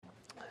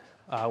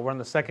We're on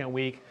the second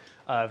week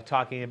of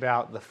talking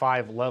about the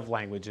 5 love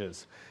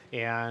languages.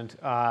 And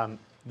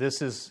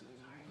this is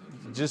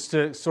just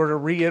to sort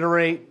of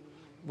reiterate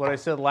what I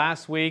said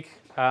last week,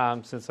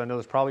 since I know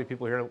there's probably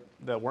people here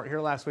that weren't here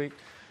last week,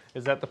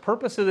 is that the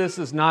purpose of this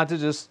is not to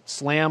just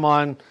slam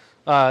on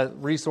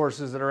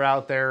resources that are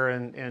out there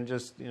and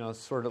just,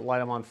 sort of light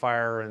them on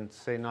fire and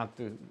say not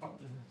to.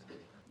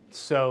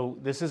 So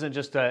this isn't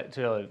just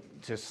to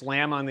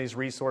slam on these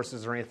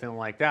resources or anything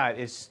like that.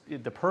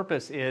 The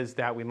purpose is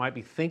that we might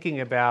be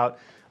thinking about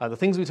the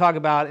things we talk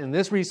about in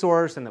this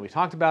resource and that we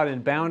talked about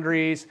in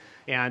Boundaries,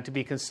 and to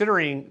be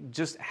considering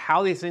just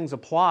how these things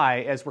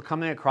apply as we're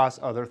coming across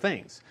other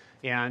things,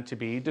 and to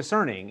be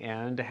discerning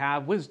and to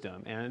have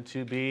wisdom and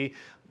to be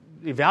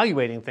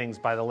evaluating things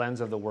by the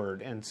lens of the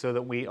Word, and so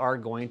that we are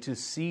going to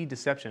see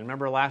deception.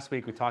 Remember last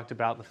week we talked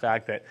about the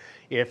fact that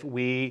if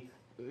we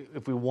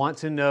want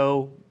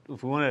to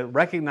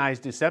recognize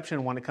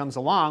deception when it comes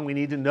along, we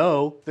need to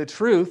know the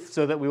truth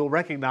so that we will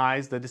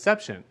recognize the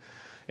deception.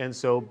 And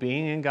so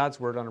being in God's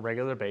Word on a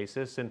regular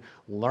basis and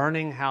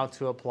learning how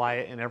to apply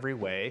it in every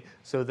way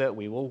so that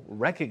we will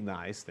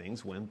recognize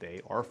things when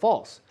they are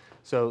false.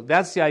 So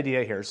that's the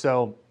idea here.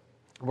 So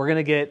we're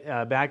going to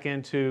get back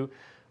into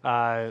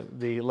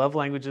the love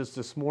languages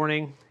this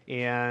morning,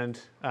 and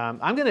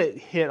I'm going to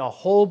hit a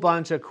whole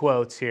bunch of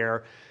quotes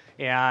here,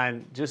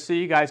 and just so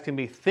you guys can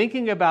be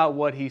thinking about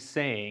what he's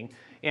saying.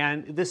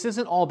 And this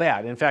isn't all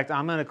bad. In fact,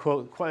 I'm going to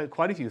quote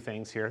quite a few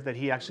things here that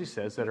he actually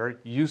says that are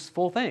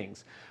useful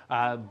things,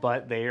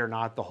 but they are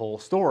not the whole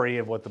story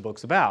of what the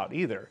book's about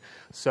either.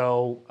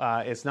 So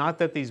it's not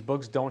that these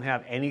books don't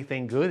have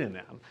anything good in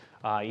them.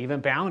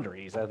 Even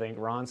Boundaries, I think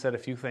Ron said a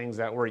few things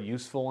that were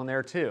useful in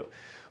there too.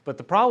 But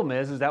the problem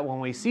is that when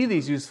we see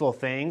these useful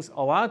things,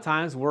 a lot of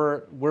times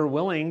we're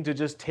willing to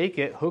just take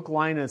it hook,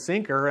 line, and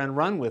sinker and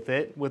run with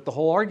it with the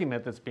whole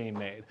argument that's being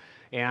made.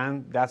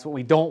 And that's what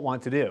we don't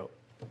want to do.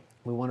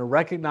 We want to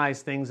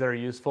recognize things that are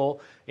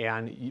useful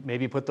and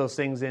maybe put those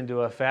things into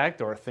effect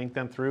or think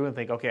them through and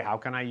think, okay, how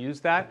can I use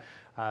that?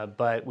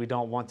 But we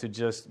don't want to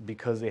just,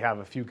 because they have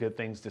a few good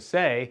things to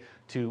say,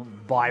 to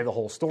buy the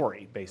whole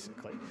story,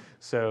 basically.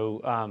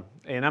 So,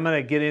 and I'm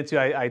going to get into,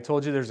 I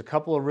told you there's a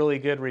couple of really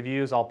good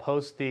reviews. I'll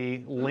post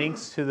the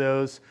links to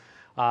those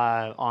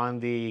on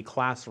the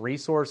class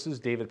resources.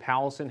 David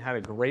Powelson had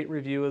a great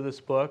review of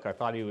this book. I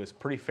thought he was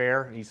pretty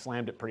fair. He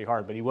slammed it pretty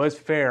hard, but he was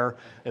fair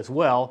as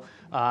well.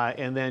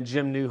 And then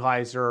Jim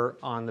Neuheiser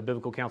on the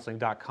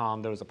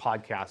biblicalcounseling.com, there was a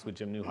podcast with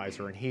Jim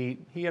Neuheiser, and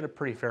he had a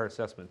pretty fair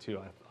assessment too,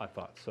 I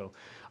thought. So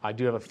I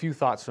do have a few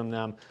thoughts from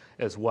them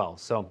as well.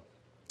 So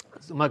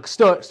I'm going to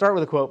start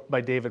with a quote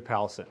by David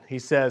Powelson. He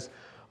says,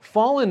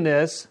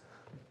 "Fallenness,"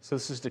 so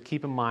this is to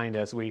keep in mind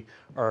as we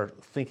are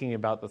thinking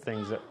about the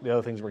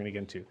other things we're going to get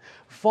into.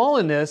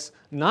 "Fallenness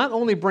not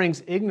only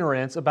brings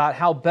ignorance about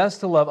how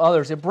best to love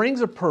others, it brings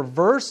a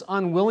perverse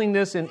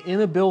unwillingness and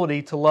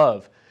inability to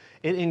love.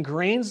 It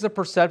ingrains the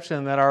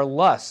perception that our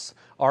lusts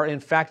are in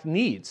fact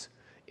needs,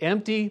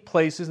 empty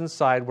places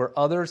inside where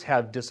others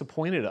have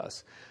disappointed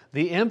us.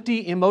 The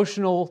empty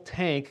emotional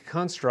tank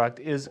construct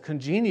is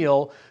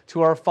congenial to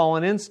our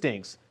fallen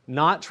instincts,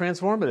 not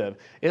transformative.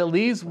 It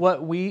leaves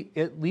what we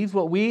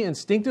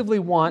instinctively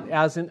want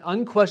as an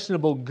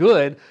unquestionable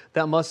good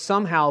that must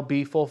somehow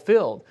be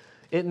fulfilled.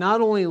 It not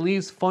only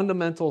leaves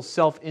fundamental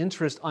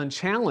self-interest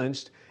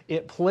unchallenged,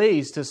 it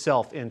plays to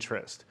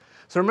self-interest."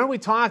 So remember we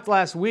talked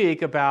last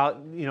week about,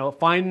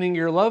 finding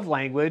your love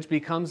language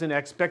becomes an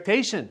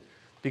expectation.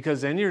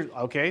 Because then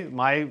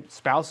my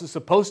spouse is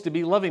supposed to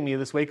be loving me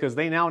this way because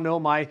they now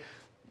know my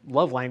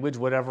love language,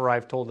 whatever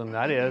I've told them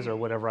that is, or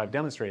whatever I've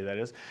demonstrated that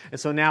is. And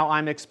so now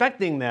I'm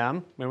expecting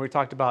them, when we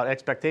talked about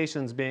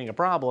expectations being a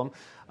problem,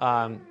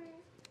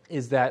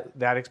 is that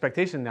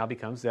expectation now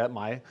becomes that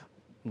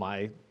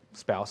my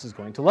spouse is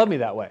going to love me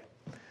that way.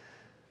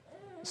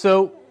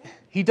 So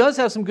he does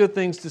have some good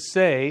things to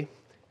say.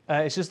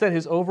 It's just that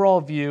his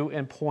overall view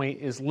and point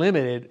is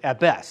limited at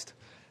best.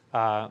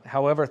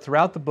 However,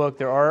 throughout the book,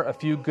 there are a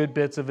few good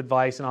bits of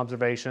advice and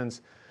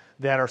observations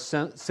that are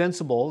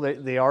sensible.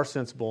 They are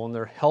sensible and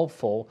they're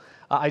helpful.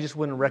 I just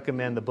wouldn't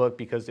recommend the book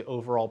because the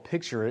overall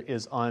picture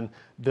is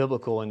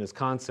unbiblical in its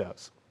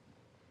concepts.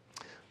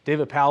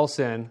 David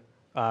Powelson,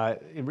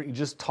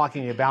 just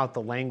talking about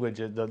the language,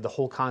 the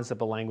whole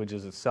concept of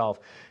languages itself,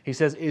 he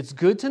says, "It's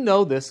good to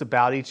know this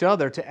about each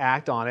other. To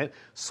act on it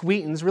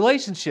sweetens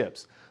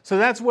relationships." So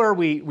that's where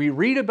we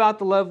read about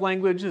the love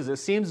languages. It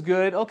seems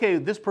good. Okay,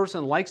 this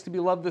person likes to be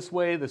loved this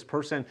way. This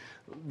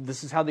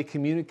is how they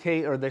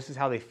communicate, or this is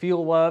how they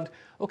feel loved.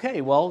 Okay,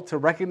 well, to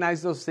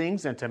recognize those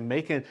things and to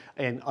make an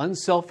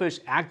unselfish,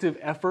 active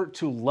effort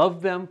to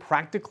love them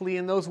practically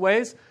in those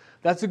ways,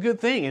 that's a good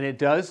thing, and it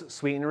does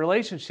sweeten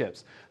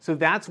relationships. So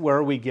that's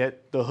where we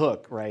get the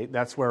hook, right?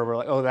 That's where we're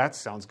like, oh, that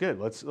sounds good.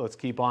 Let's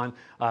keep on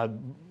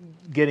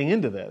getting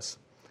into this.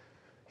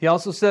 He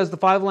also says the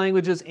 5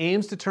 languages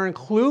aims to turn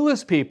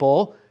clueless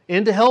people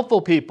into helpful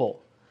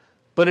people,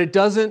 but it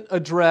doesn't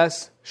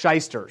address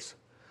shysters.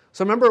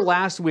 So remember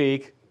last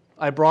week,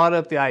 I brought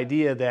up the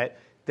idea that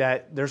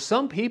that there's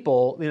some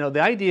people,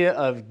 the idea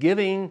of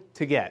giving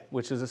to get,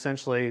 which is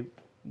essentially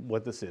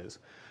what this is.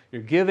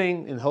 You're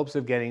giving in hopes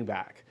of getting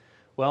back.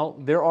 Well,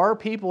 there are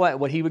people at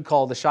what he would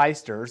call the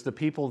shysters, the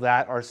people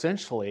that are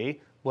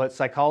essentially what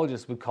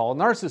psychologists would call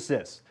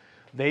narcissists.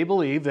 They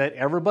believe that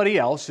everybody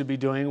else should be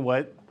doing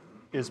what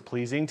is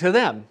pleasing to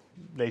them.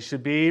 They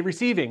should be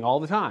receiving all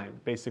the time,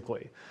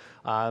 basically.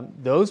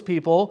 Those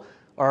people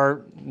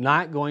are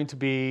not going to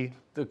be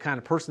the kind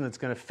of person that's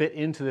going to fit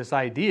into this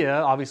idea,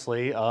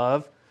 obviously,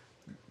 of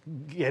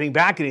getting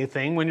back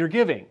anything when you're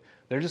giving.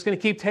 They're just going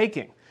to keep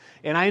taking.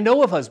 And I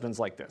know of husbands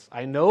like this.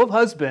 I know of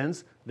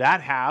husbands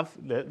that have,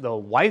 the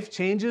wife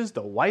changes,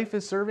 the wife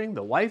is serving,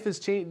 the wife is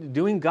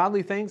doing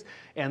godly things,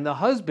 and the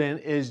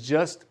husband is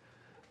just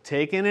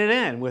taking it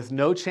in with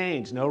no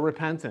change, no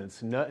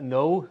repentance,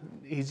 no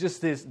he's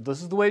just this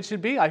is the way it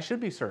should be, I should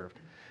be served.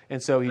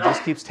 And so he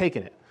just keeps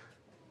taking it.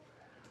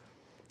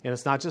 And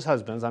it's not just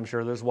husbands, I'm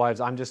sure there's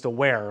wives. I'm just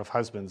aware of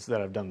husbands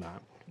that have done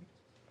that.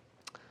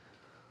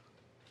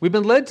 We've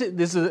been led to,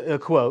 this is a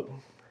quote,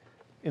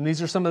 and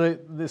these are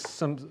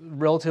some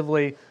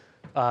relatively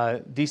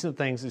decent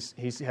things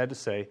he's had to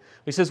say.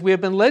 He says, "We have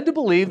been led to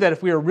believe that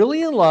if we are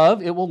really in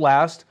love, it will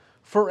last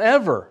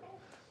forever.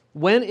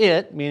 When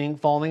it," meaning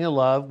falling in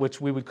love,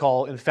 which we would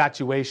call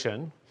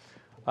infatuation,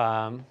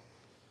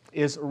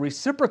 is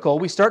reciprocal,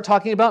 we start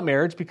talking about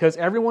marriage because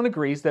everyone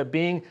agrees that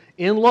being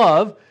in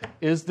love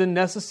is the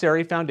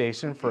necessary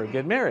foundation for a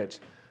good marriage.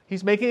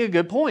 He's making a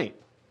good point.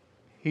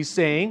 He's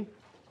saying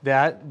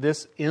that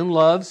this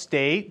in-love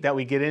state that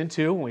we get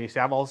into, when we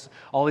have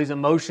all these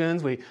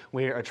emotions, we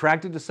are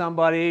attracted to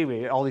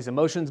somebody, all these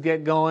emotions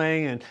get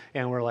going,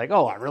 and we're like,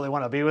 oh, I really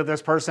want to be with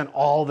this person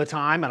all the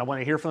time, and I want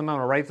to hear from them, I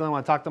want to write to them, I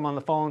want to talk to them on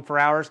the phone for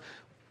hours.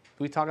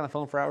 Do we talk on the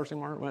phone for hours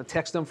anymore? We want to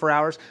text them for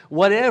hours?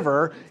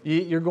 Whatever,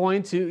 you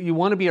want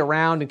to be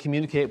around and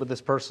communicate with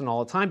this person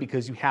all the time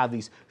because you have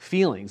these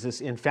feelings,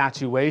 this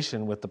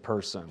infatuation with the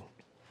person.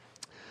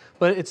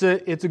 But it's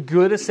a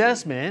good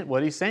assessment.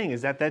 What he's saying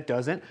is that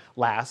doesn't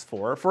last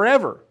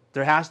forever.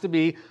 There has to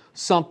be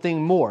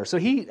something more. So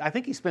I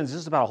think he spends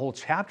just about a whole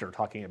chapter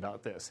talking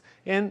about this.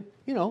 And,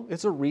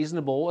 it's a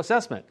reasonable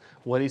assessment,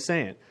 what he's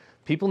saying.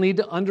 People need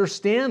to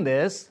understand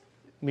this,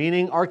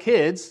 meaning our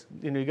kids.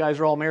 You guys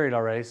are all married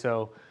already,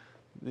 so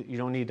you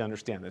don't need to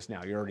understand this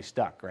now. You're already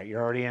stuck, right?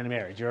 You're already in a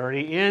marriage. You're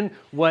already in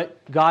what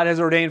God has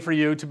ordained for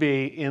you to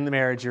be in the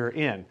marriage you're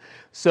in.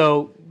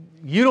 So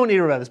you don't need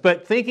to worry about this.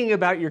 But thinking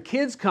about your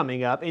kids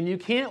coming up, and you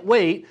can't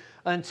wait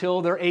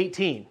until they're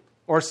 18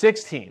 or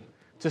 16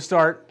 to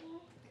start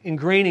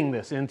ingraining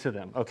this into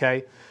them,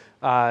 okay?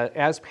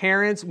 As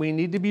parents, we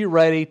need to be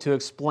ready to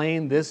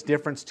explain this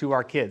difference to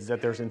our kids,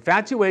 that there's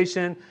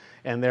infatuation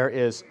and there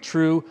is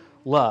true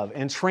love.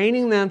 And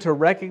training them to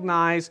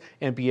recognize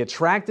and be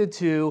attracted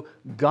to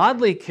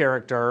godly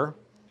character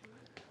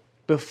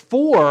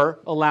before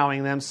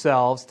allowing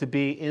themselves to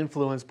be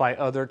influenced by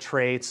other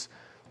traits,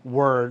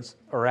 words,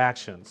 or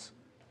actions.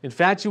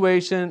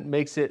 Infatuation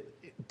makes it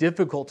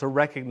difficult to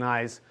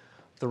recognize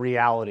the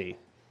reality.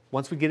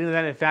 Once we get into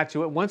that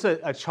infatuation, once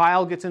a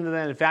child gets into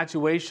that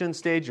infatuation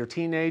stage, or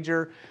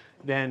teenager,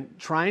 then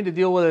trying to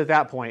deal with it at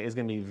that point is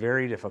going to be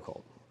very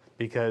difficult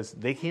because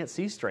they can't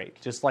see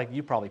straight, just like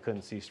you probably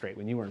couldn't see straight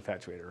when you were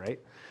infatuated, right?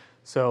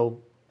 So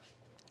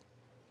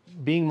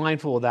being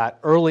mindful of that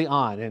early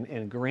on and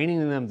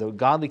ingraining in them the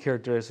godly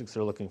characteristics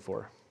they're looking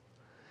for.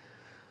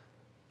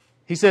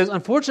 He says,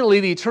 unfortunately,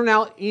 the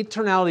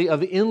eternality of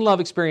the in-love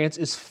experience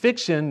is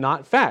fiction,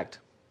 not fact.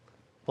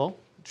 Well,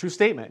 true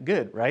statement.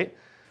 Good, right?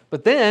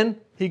 But then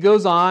he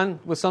goes on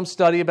with some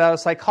study about a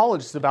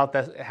psychologist about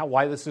that,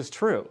 why this is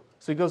true.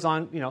 So he goes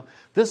on,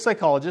 this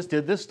psychologist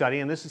did this study,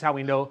 and this is how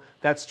we know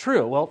that's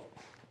true. Well,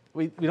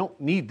 we don't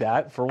need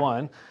that, for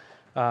one.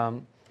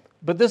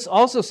 But this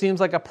also seems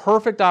like a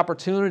perfect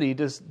opportunity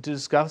to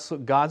discuss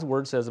what God's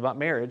Word says about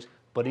marriage,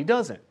 but he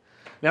doesn't.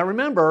 Now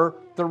remember,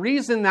 the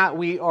reason that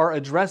we are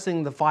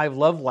addressing the 5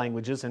 love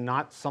languages and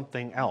not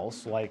something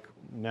else, like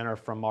men are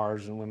from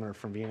Mars and women are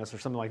from Venus or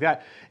something like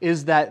that,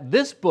 is that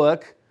this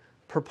book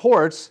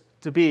purports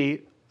to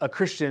be a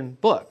Christian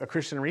book, a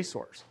Christian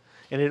resource.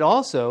 And it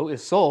also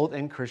is sold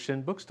in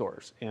Christian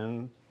bookstores,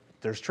 and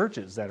there's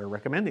churches that are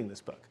recommending this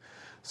book.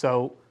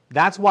 So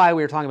that's why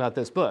we're talking about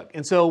this book.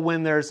 And so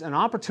when there's an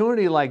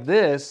opportunity like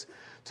this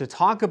to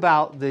talk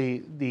about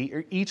the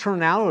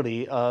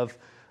eternality of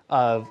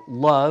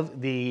love,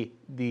 the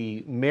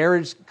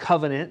marriage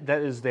covenant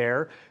that is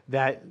there,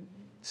 that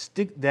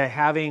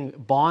having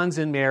bonds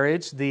in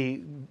marriage, the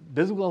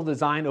biblical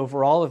design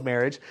overall of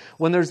marriage,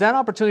 when there's that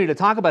opportunity to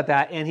talk about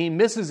that and he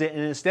misses it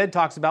and instead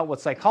talks about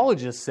what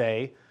psychologists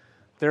say,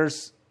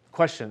 there's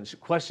questions.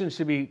 Questions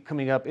should be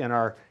coming up in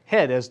our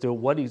head as to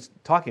what he's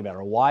talking about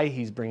or why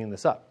he's bringing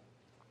this up.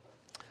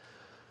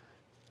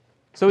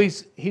 So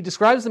he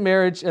describes the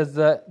marriage as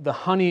the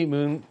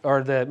honeymoon,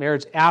 or the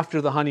marriage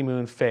after the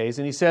honeymoon phase.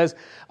 And he says,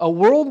 a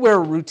world where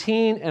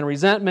routine and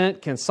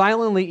resentment can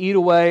silently eat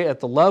away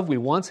at the love we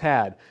once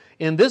had.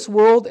 In this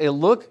world, a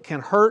look can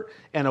hurt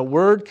and a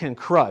word can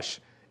crush.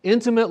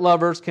 Intimate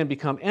lovers can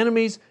become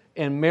enemies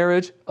and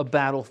marriage a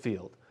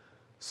battlefield.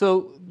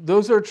 So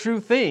those are true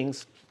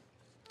things,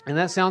 and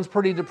that sounds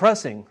pretty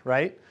depressing,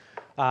 right?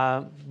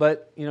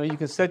 But you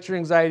can set your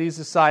anxieties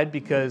aside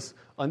because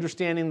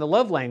understanding the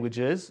love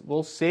languages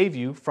will save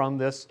you from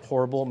this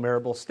horrible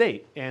marital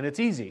state, and it's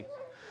easy.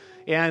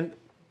 And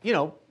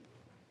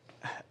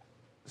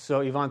so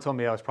Yvonne told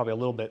me I was probably a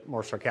little bit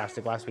more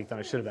sarcastic last week than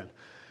I should have been.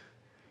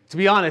 To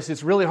be honest,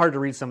 it's really hard to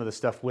read some of this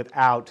stuff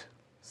without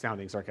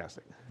sounding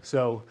sarcastic.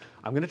 So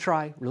I'm going to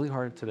try really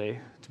hard today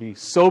to be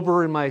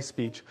sober in my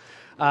speech.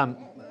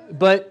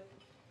 But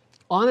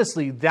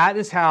honestly, that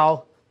is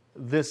how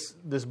this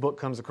book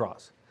comes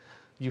across.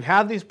 You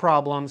have these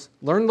problems,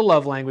 learn the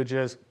love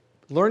languages,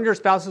 learn your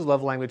spouse's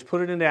love language,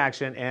 put it into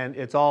action, and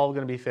it's all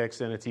going to be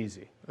fixed and it's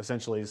easy,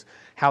 essentially, is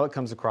how it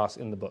comes across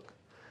in the book.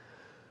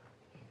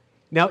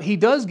 Now, he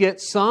does get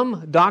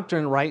some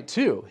doctrine right,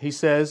 too. He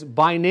says,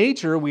 by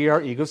nature, we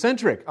are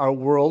egocentric. Our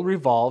world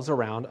revolves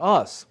around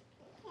us.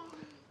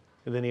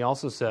 And then he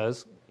also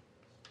says,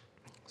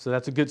 so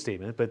that's a good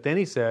statement, but then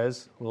he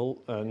says,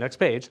 next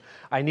page,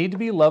 I need to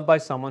be loved by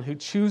someone who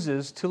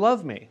chooses to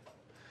love me.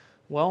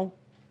 Well,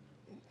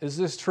 is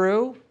this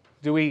true?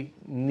 Do we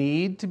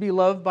need to be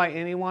loved by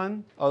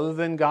anyone other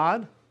than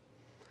God?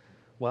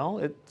 Well,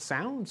 it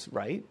sounds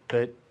right,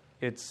 but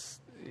is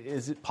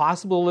it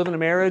possible to live in a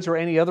marriage or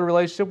any other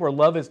relationship where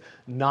love is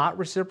not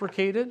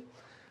reciprocated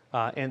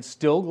and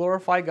still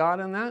glorify God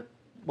in that?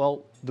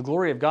 Well, the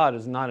glory of God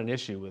is not an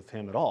issue with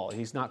him at all.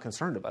 He's not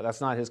concerned about it.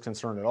 That's not his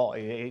concern at all.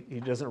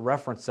 He doesn't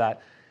reference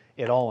that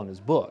at all in his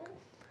book.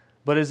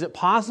 But is it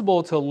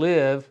possible to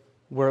live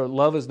where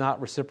love is not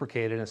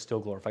reciprocated and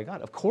still glorify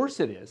God? Of course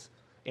it is.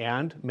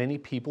 And many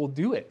people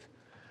do it.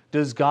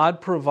 Does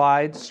God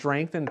provide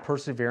strength and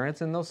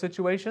perseverance in those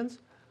situations?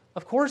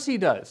 Of course he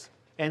does.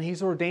 And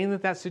he's ordained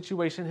that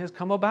situation has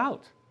come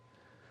about.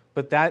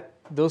 But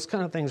those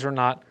kind of things are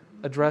not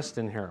addressed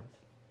in here.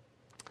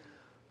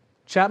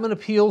 Chapman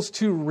appeals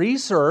to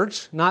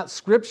research, not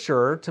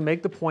scripture, to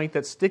make the point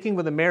that sticking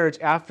with a marriage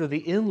after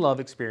the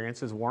in-love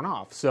experience is worn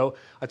off. So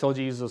I told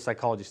you he uses a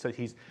psychology. So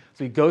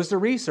he goes to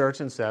research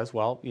and says,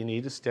 well, you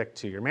need to stick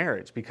to your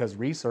marriage because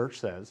research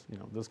says,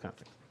 those kind of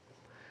things.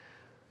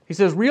 He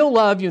says, real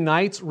love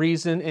unites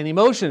reason and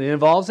emotion. It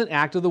involves an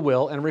act of the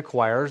will and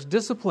requires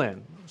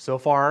discipline. So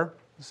far,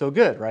 so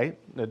good, right?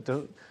 It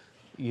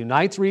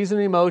unites reason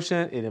and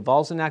emotion. It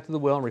involves an act of the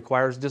will and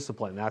requires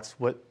discipline. That's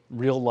what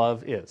real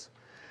love is.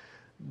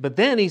 But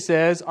then he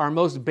says, our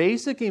most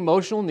basic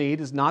emotional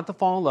need is not to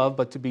fall in love,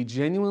 but to be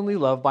genuinely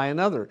loved by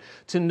another.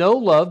 To know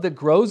love that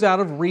grows out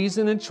of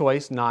reason and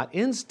choice, not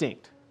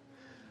instinct.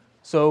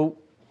 So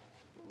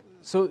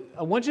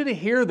I want you to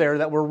hear there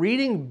that we're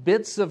reading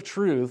bits of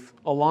truth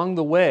along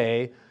the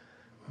way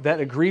that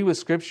agree with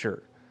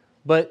Scripture.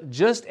 But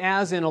just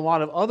as in a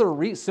lot of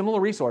other similar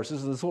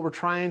resources, this is what we're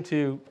trying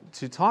to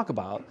talk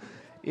about,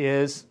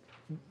 is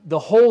the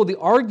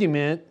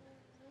argument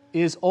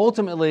is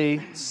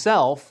ultimately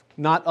self,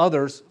 not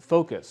others,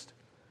 focused.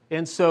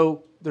 And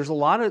so there's a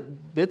lot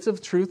of bits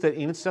of truth that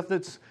even stuff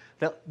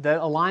that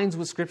aligns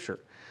with Scripture.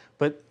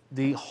 But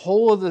the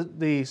whole of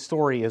the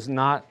story is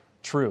not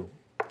true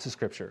to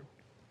Scripture.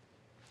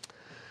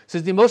 It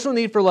says the emotional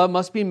need for love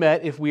must be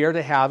met if we are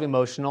to have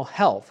emotional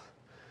health.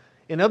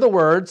 In other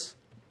words,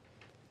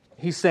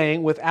 he's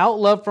saying without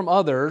love from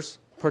others,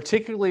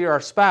 particularly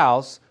our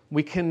spouse,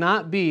 we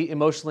cannot be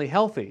emotionally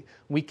healthy.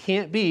 We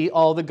can't be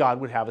all that God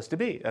would have us to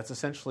be. That's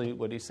essentially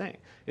what he's saying,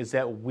 is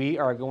that we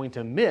are going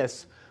to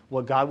miss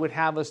what God would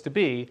have us to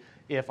be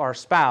if our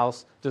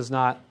spouse does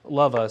not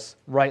love us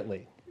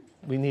rightly.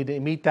 We need to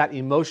meet that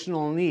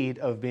emotional need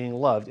of being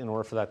loved in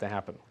order for that to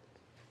happen.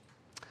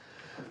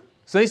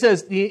 So he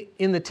says,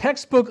 in the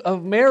textbook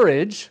of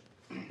marriage,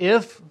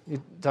 if, he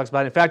talks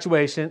about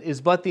infatuation, is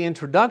but the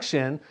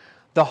introduction,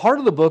 the heart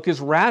of the book is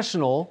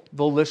rational,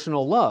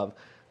 volitional love.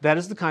 That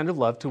is the kind of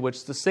love to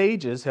which the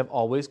sages have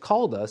always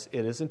called us.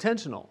 It is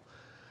intentional.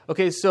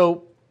 Okay,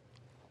 so,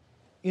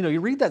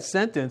 you read that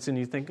sentence and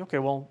you think, okay,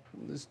 well,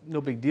 there's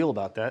no big deal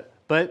about that.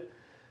 But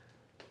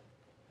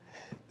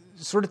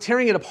sort of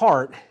tearing it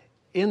apart,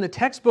 in the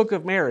textbook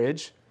of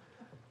marriage,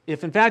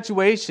 if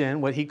infatuation,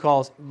 what he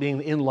calls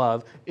being in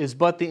love, is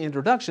but the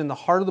introduction, the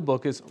heart of the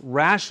book is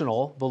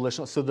rational,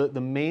 volitional. So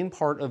the main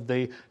part of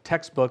the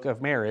textbook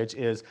of marriage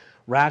is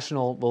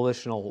rational,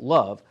 volitional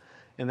love.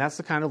 And that's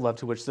the kind of love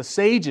to which the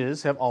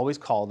sages have always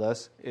called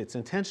us. It's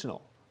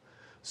intentional.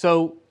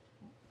 So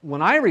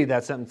when I read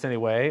that sentence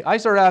anyway, I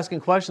start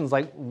asking questions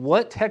like,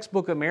 what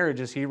textbook of marriage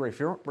is he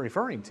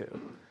referring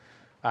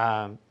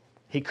to?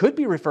 He could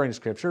be referring to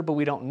Scripture, but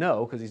we don't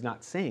know because he's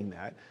not saying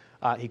that.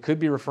 He could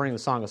be referring to the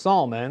Song of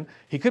Solomon.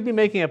 He could be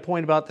making a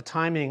point about the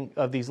timing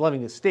of these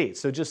loving estates.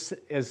 So just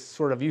as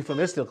sort of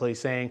euphemistically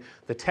saying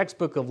the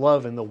textbook of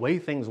love and the way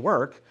things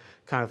work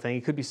kind of thing.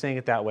 He could be saying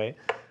it that way.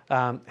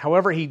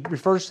 However, he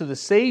refers to the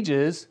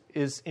sages,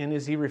 is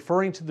he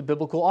referring to the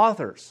biblical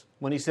authors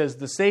when he says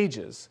the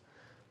sages?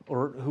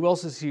 Or who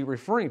else is he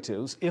referring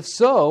to? If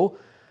so,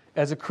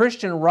 as a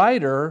Christian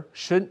writer,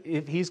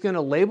 if he's going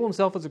to label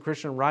himself as a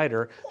Christian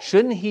writer,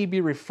 shouldn't he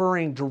be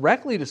referring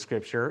directly to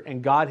Scripture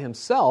and God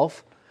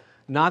himself,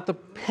 not the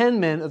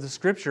penmen of the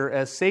Scripture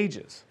as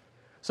sages.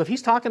 So if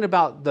he's talking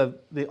about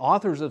the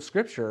authors of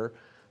Scripture,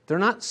 they're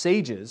not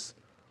sages.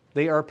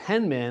 They are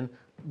penmen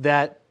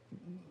that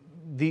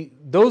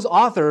those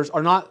authors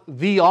are not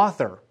the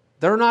author.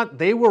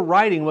 They were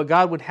writing what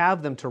God would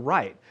have them to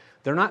write.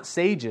 They're not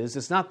sages.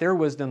 It's not their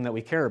wisdom that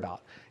we care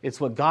about. It's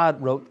what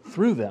God wrote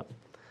through them.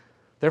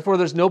 Therefore,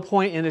 there's no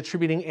point in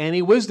attributing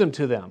any wisdom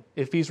to them.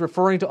 If he's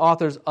referring to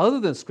authors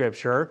other than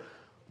Scripture,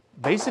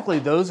 basically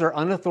those are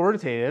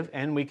unauthoritative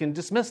and we can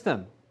dismiss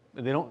them.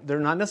 They're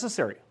not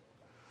necessary.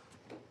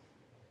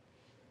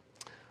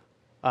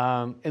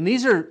 And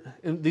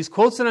these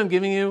quotes that I'm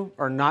giving you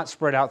are not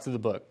spread out through the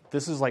book.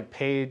 This is like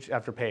page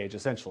after page,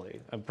 essentially.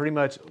 Pretty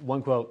much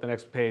one quote, the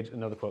next page,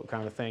 another quote,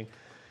 kind of thing.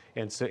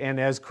 And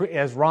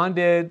as Ron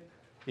did,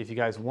 if you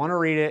guys want to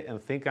read it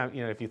and think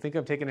if you think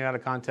I'm taking it out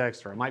of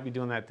context or I might be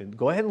doing that, then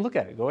go ahead and look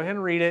at it. Go ahead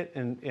and read it,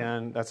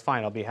 and that's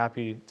fine. I'll be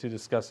happy to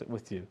discuss it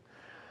with you.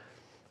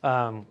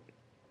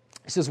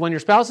 He says, when your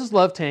spouse's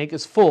love tank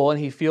is full and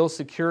he feels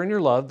secure in your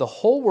love, the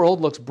whole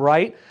world looks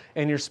bright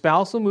and your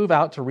spouse will move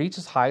out to reach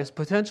his highest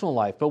potential in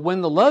life. But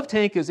when the love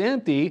tank is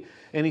empty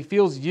and he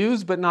feels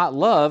used but not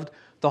loved,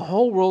 the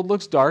whole world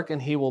looks dark and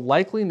he will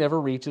likely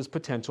never reach his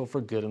potential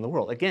for good in the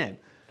world. Again,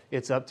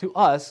 it's up to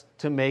us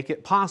to make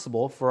it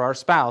possible for our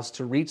spouse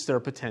to reach their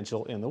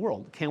potential in the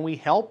world. Can we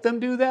help them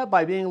do that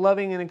by being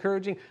loving and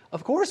encouraging?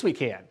 Of course we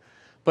can.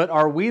 But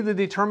are we the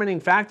determining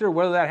factor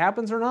whether that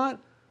happens or not?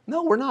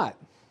 No, we're not.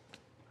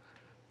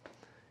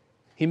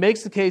 He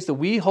makes the case that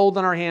we hold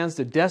in our hands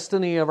the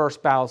destiny of our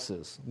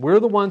spouses. We're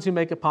the ones who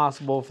make it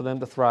possible for them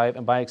to thrive.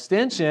 And by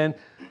extension,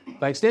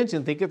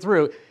 think it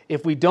through.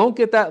 If we don't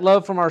get that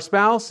love from our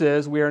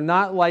spouses, we are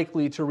not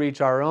likely to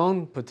reach our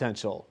own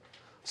potential.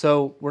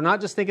 So we're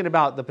not just thinking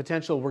about the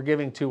potential we're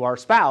giving to our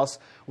spouse.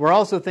 We're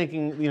also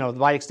thinking,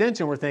 by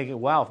extension, we're thinking,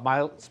 wow, if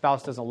my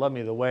spouse doesn't love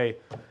me the way,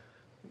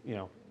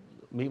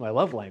 meet my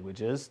love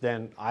language is,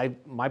 then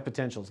my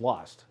potential's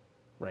lost,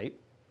 right?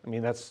 I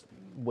mean, that's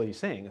what he's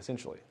saying,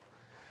 essentially.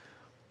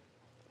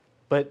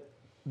 But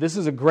this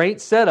is a great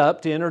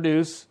setup to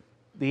introduce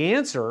the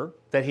answer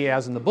that he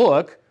has in the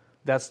book.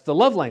 That's the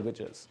love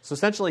languages. So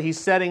essentially, he's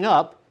setting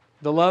up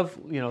the love,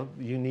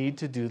 you need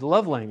to do the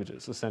love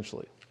languages,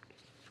 essentially.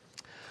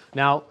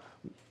 Now,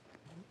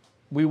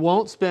 we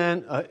won't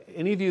spend,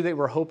 any of you that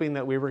were hoping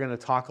that we were going to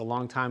talk a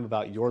long time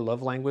about your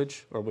love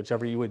language, or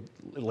whichever you would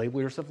label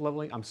yourself love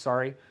language, I'm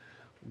sorry.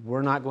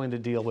 We're not going to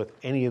deal with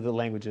any of the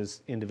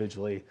languages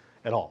individually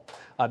at all.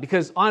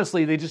 Because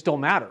honestly, they just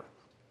don't matter.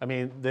 I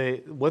mean,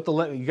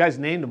 you guys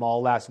named them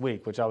all last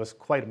week, which I was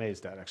quite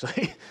amazed at,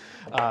 actually.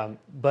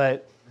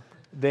 But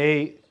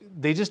they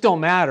just don't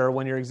matter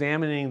when you're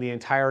examining the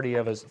entirety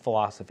of his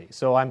philosophy.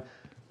 So I'm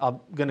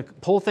going to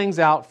pull things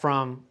out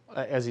from,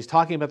 as he's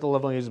talking about the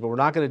love languages, but we're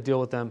not going to deal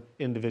with them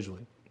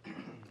individually.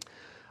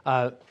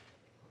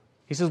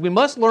 He says, we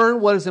must learn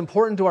what is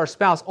important to our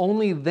spouse.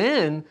 Only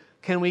then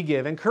can we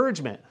give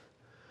encouragement.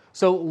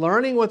 So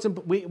learning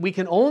we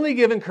can only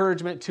give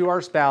encouragement to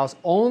our spouse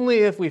only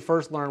if we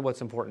first learn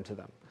what's important to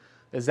them.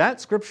 Is that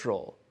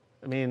scriptural?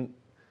 I mean,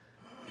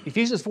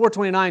 Ephesians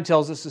 4:29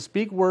 tells us to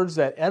speak words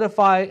that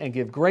edify and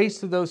give grace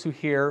to those who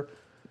hear.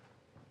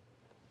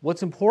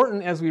 What's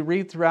important as we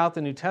read throughout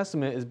the New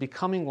Testament is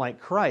becoming like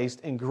Christ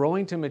and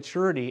growing to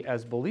maturity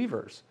as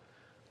believers.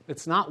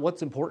 It's not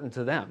what's important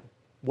to them.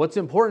 What's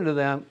important to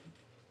them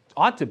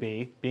ought to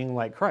be being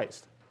like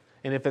Christ.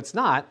 And if it's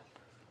not,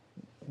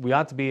 we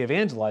ought to be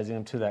evangelizing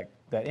them to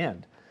that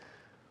end.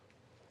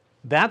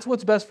 That's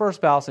what's best for our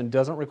spouse and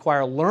doesn't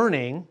require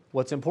learning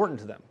what's important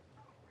to them.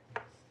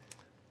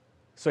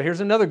 So here's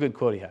another good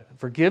quote he had.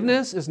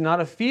 Forgiveness is not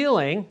a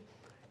feeling,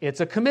 it's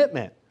a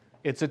commitment.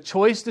 It's a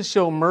choice to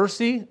show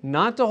mercy,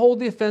 not to hold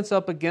the offense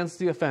up against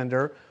the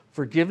offender.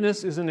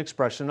 Forgiveness is an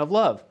expression of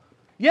love.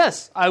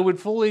 Yes, I would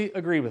fully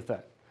agree with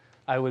that.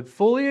 I would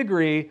fully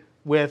agree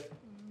with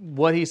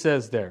what he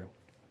says there.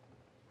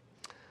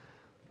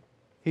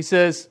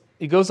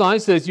 He goes on, he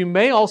says, you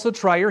may also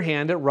try your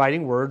hand at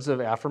writing words of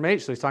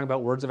affirmation. So he's talking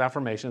about words of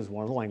affirmation as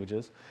one of the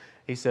languages.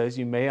 He says,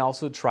 you may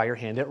also try your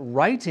hand at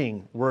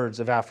writing words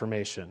of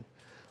affirmation.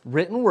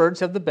 Written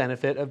words have the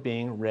benefit of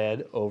being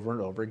read over and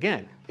over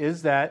again.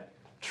 Is that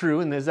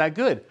true and is that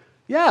good?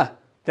 Yeah,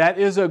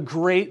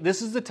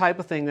 this is the type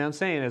of thing that I'm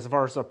saying as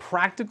far as a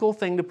practical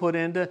thing to put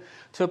into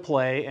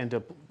play and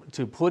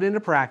to put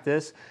into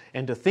practice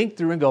and to think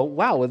through and go,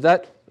 wow, would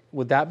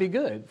that be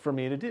good for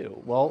me to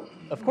do? Well,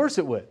 of course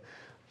it would.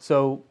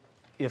 So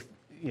if,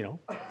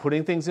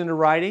 putting things into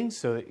writing,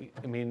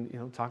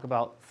 talk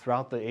about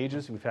throughout the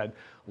ages, we've had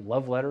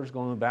love letters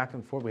going back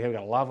and forth. We have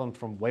got a lot of them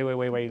from way, way,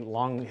 way, way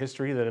long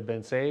history that have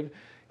been saved.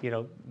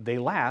 They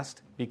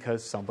last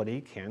because somebody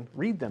can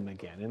read them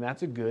again, and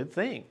that's a good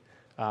thing.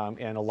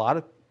 And a lot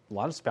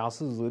of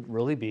spouses would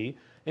really be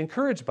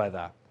encouraged by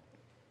that.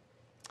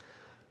 He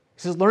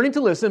says, learning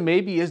to listen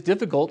may be as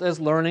difficult as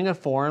learning a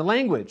foreign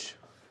language.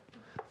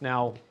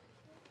 Now,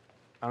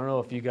 I don't know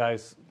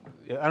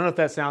if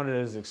that sounded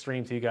as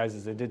extreme to you guys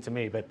as it did to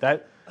me, but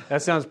that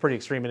sounds pretty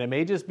extreme. And it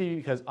may just be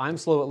because I'm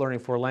slow at learning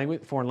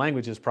foreign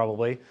languages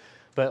probably.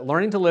 But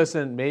learning to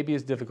listen may be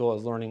as difficult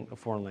as learning a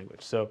foreign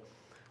language. So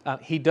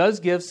he does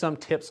give some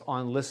tips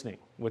on listening,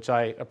 which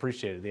I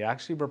appreciated. They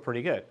actually were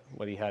pretty good,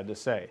 what he had to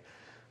say.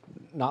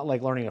 Not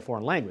like learning a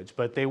foreign language,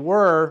 but they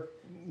were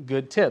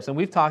good tips. And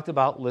we've talked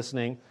about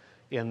listening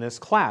in this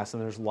class,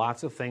 and there's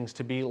lots of things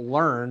to be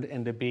learned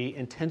and to be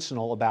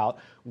intentional about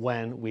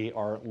when we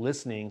are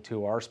listening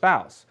to our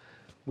spouse.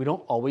 We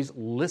don't always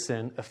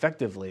listen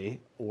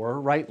effectively or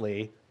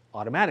rightly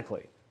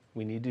automatically.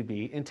 We need to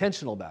be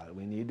intentional about it.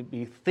 We need to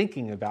be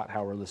thinking about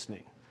how we're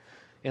listening.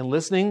 And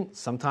listening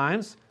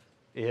sometimes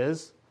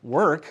is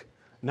work,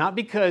 not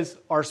because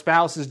our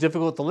spouse is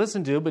difficult to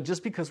listen to, but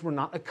just because we're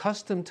not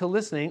accustomed to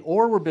listening,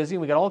 or we're busy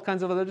and we got all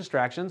kinds of other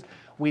distractions.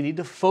 We need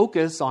to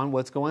focus on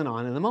what's going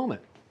on in the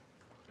moment.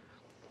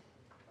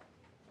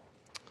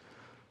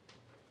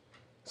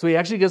 So he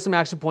actually gives some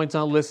action points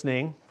on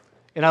listening.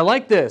 And I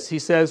like this. He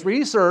says,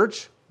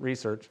 research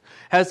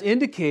has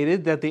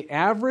indicated that the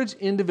average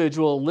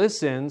individual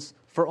listens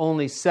for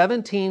only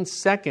 17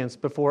 seconds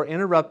before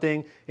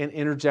interrupting and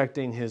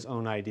interjecting his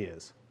own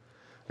ideas.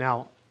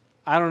 Now,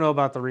 I don't know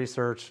about the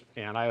research,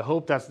 and I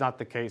hope that's not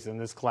the case in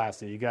this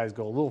class, that you guys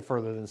go a little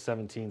further than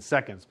 17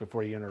 seconds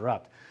before you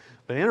interrupt.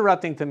 But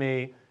interrupting to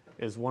me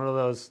is one of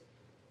those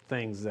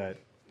things that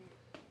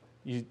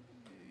you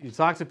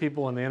talk to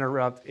people and they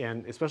interrupt,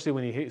 and especially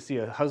when you see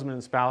a husband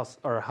and spouse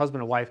or a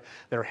husband and wife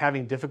that are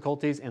having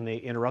difficulties and they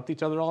interrupt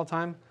each other all the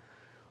time,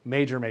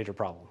 major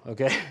problem,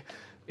 okay?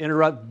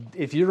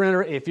 If you're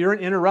an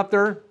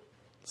interrupter,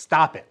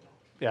 stop it,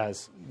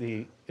 as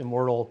the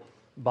immortal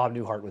Bob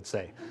Newhart would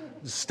say.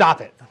 Stop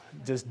it.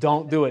 Just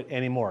don't do it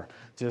anymore.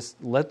 Just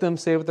let them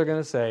say what they're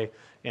going to say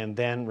and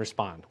then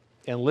respond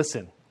and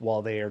listen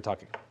while they are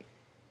talking.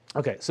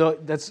 Okay, so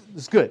that's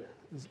good.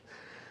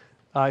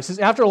 He says,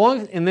 after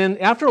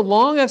a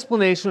long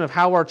explanation of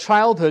how our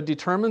childhood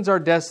determines our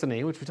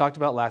destiny, which we talked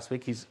about last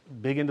week, he's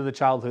big into the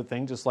childhood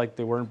thing, just like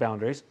they were in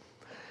Boundaries.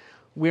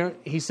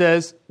 He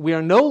says, we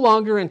are no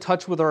longer in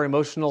touch with our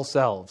emotional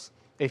selves.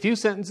 A few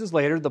sentences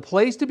later, the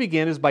place to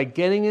begin is by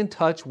getting in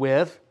touch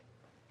with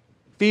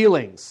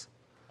feelings.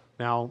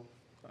 Now,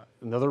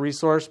 another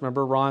resource,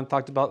 remember Ron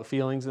talked about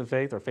feelings and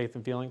faith, or faith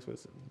and feelings,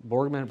 was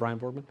Brian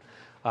Borgman.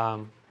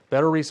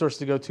 Better resource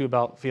to go to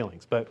about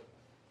feelings, but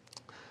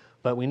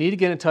we need to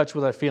get in touch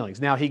with our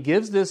feelings. Now, he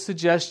gives this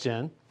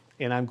suggestion,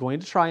 and I'm going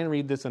to try and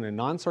read this in a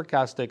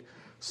non-sarcastic,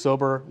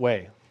 sober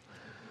way.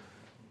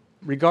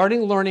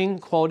 Regarding learning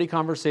quality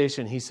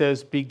conversation, he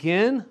says,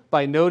 begin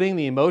by noting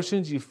the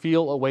emotions you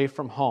feel away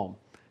from home.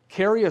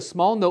 Carry a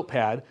small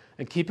notepad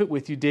and keep it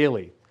with you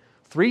daily.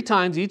 3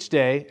 times each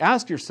day,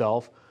 ask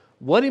yourself,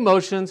 what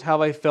emotions have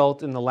I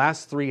felt in the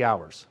last 3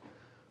 hours?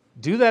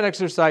 Do that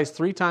exercise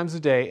 3 times a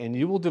day, and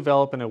you will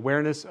develop an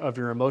awareness of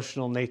your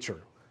emotional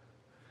nature.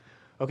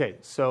 Okay,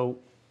 so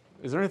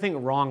is there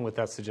anything wrong with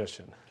that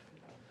suggestion?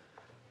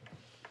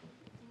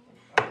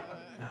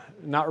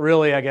 Not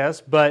really, I guess,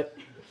 but,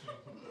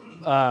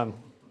 and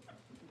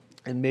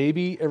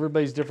maybe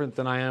everybody's different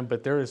than I am,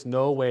 but there is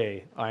no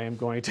way I am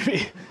going to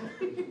be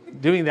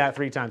doing that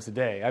 3 times a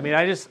day. I mean,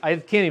 I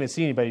can't even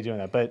see anybody doing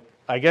that, but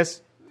I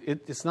guess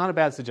it's not a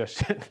bad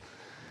suggestion.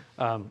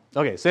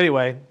 Okay, so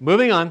anyway,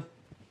 moving on.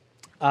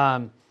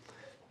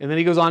 And then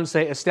he goes on to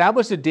say,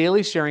 establish a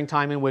daily sharing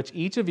time in which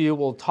each of you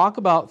will talk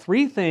about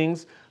 3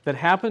 things that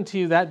happened to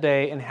you that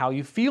day and how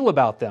you feel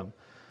about them.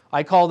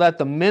 I call that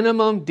the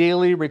minimum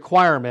daily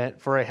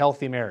requirement for a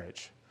healthy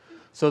marriage.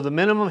 So the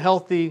minimum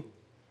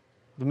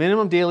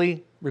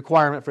daily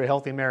requirement for a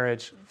healthy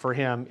marriage for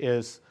him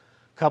is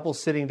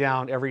couples sitting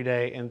down every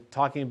day and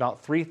talking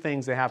about 3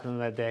 things that happened in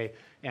that day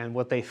and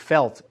what they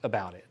felt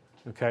about it.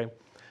 Okay?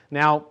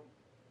 Now,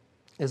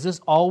 is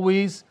this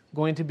always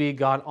going to be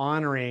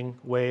God-honoring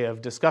way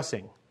of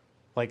discussing,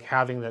 like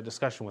having that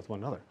discussion with one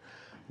another?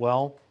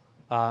 Well,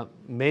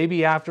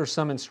 maybe after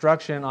some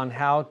instruction on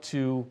how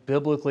to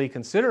biblically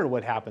consider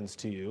what happens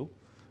to you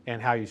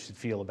and how you should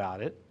feel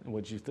about it and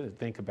what you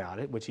think about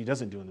it, which he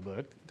doesn't do in the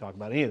book, talk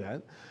about any of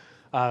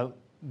that,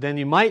 then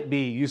it might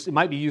be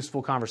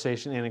useful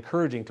conversation and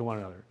encouraging to one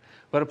another.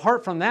 But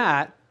apart from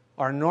that,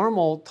 our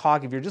normal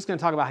talk, if you're just going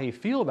to talk about how you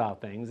feel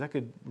about things, that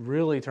could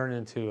really turn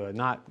into a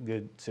not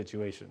good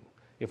situation.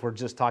 If we're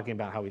just talking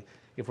about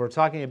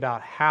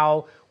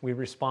how we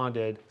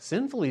responded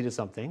sinfully to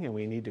something and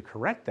we need to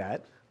correct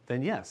that,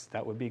 then yes,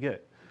 that would be good.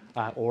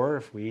 Or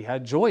if we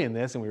had joy in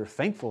this and we were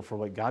thankful for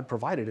what God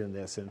provided in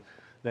this and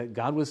that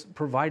God was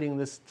providing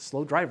this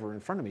slow driver in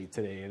front of me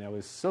today and I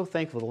was so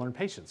thankful to learn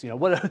patience.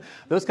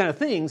 Those kind of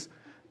things,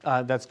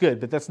 that's good.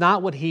 But that's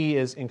not what he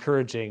is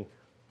encouraging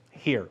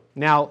here.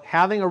 Now,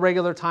 having a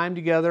regular time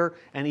together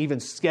and even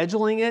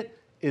scheduling it,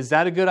 is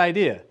that a good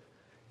idea?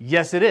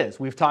 Yes, it is.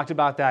 We've talked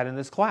about that in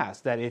this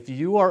class, that if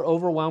you are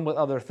overwhelmed with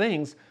other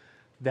things,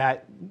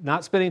 that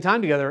not spending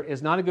time together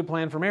is not a good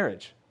plan for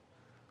marriage.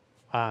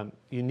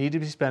 You need to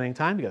be spending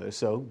time together,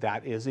 so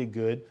that is a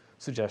good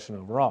suggestion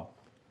overall.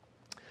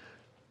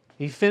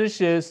 He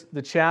finishes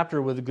the chapter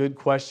with a good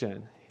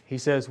question. He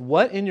says,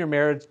 what in your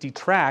marriage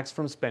detracts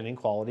from spending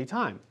quality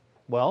time?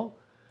 Well,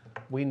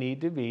 we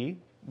need to be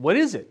What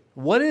is it?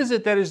 What is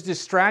it that is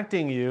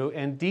distracting you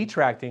and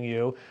detracting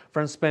you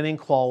from spending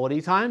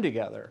quality time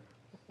together?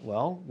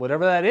 Well,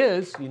 whatever that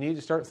is, you need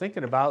to start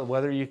thinking about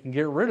whether you can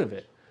get rid of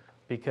it,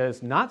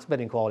 because not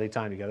spending quality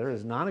time together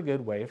is not a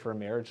good way for a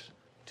marriage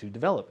to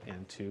develop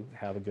and to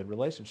have a good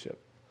relationship.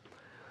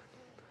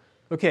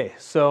 Okay,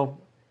 so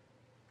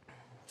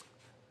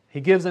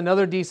he gives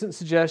another decent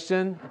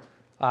suggestion.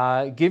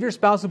 Give your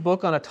spouse a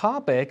book on a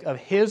topic of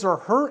his or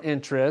her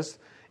interest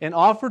and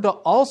offer to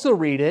also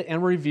read it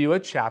and review a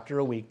chapter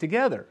a week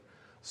together.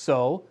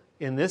 So,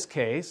 in this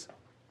case,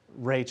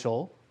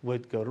 Rachel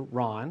would go to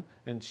Ron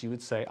and she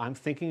would say, I'm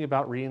thinking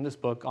about reading this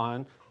book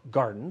on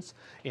gardens,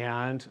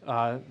 and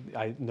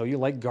I know you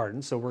like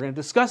gardens, so we're going to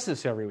discuss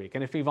this every week.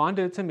 And if Yvonne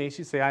did it to me,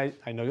 she'd say,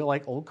 I know you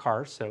like old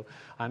cars, so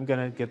I'm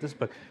going to get this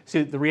book.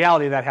 See, the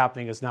reality of that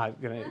happening is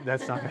not going to,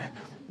 that's not going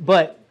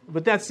to,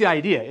 but that's the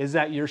idea, is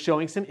that you're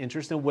showing some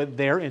interest in what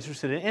they're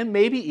interested in, and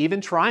maybe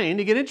even trying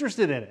to get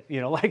interested in it.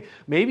 Like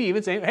maybe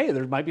even saying, hey,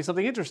 there might be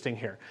something interesting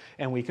here,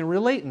 and we can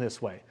relate in this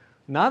way.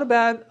 Not a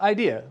bad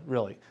idea,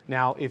 really.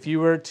 Now, if you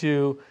were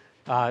to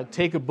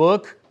take a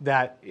book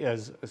that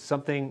is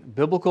something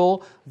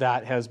biblical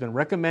that has been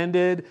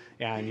recommended,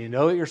 and you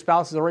know that your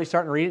spouse is already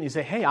starting to read it, and you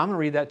say, hey, I'm going to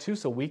read that too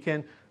so we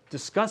can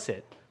discuss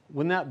it.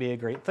 Wouldn't that be a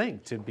great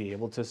thing to be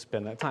able to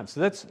spend that time? So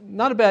that's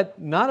not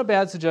a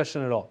bad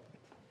suggestion at all.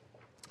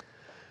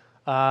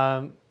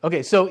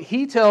 Okay, so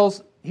he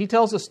tells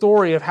a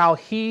story of how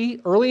he,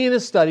 early in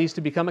his studies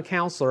to become a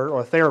counselor,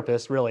 or a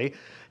therapist really,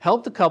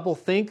 helped the couple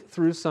think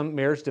through some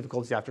marriage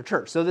difficulties after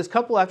church. So this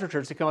couple after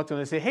church, they come up to him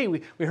and they say, hey,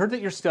 we heard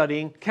that you're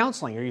studying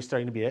counseling. Are you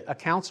studying to be a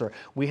counselor?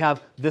 We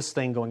have this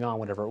thing going on,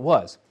 whatever it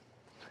was.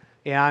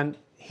 And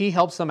he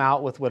helps them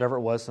out with whatever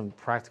it was, some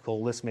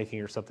practical list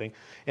making or something.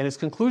 And his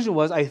conclusion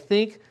was, I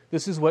think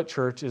this is what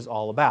church is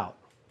all about.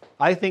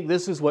 I think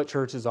this is what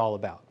church is all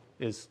about,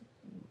 is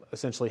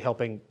essentially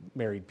helping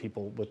married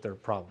people with their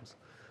problems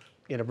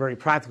in a very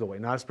practical way,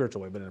 not a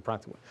spiritual way, but in a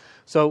practical way.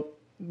 So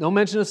no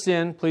mention of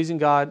sin, pleasing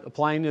God,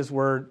 applying His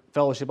Word,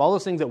 fellowship, all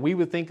those things that we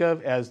would think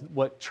of as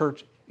what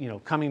church,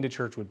 coming to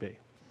church would be,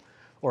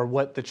 or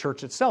what the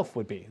church itself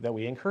would be, that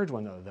we encourage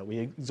one another, that we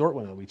exhort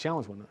one another, we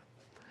challenge one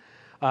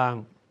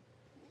another.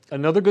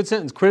 Another good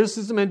sentence,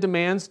 criticism and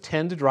demands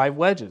tend to drive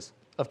wedges,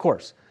 of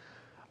course.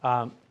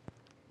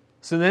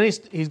 So then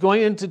he's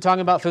going into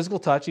talking about physical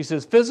touch. He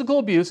says, physical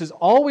abuse is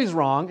always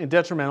wrong and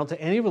detrimental to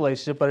any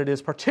relationship, but it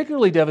is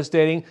particularly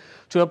devastating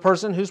to a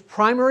person whose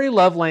primary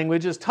love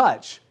language is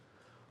touch.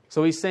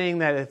 So he's saying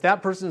that if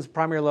that person's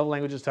primary love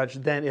language is touch,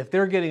 then if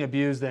they're getting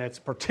abused, then it's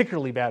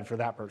particularly bad for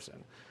that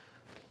person.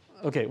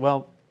 Okay,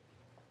 well,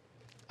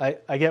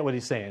 I get what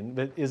he's saying,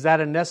 but is that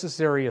a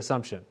necessary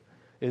assumption?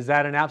 Is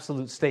that an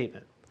absolute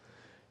statement?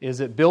 Is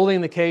it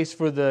building the case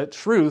for the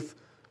truth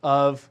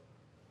of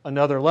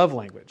another love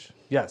language?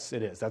 Yes,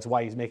 it is. That's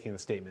why he's making the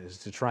statement, is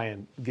to try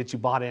and get you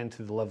bought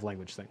into the love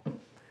language thing.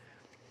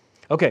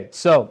 Okay,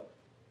 so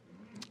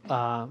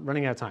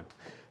running out of time.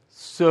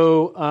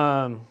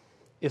 So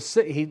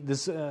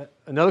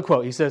another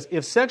quote. He says,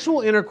 if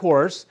sexual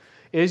intercourse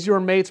is your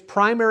mate's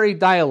primary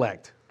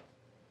dialect,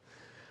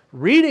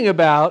 reading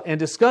about and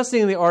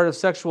discussing the art of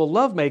sexual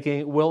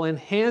lovemaking will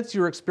enhance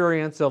your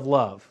experience of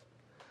love.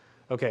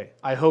 Okay,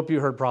 I hope you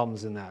heard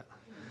problems in that.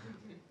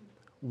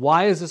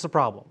 Why is this a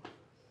problem?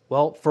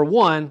 Well, for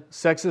one,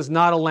 sex is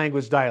not a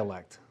language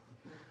dialect.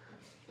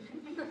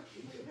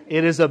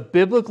 It is a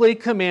biblically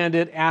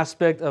commanded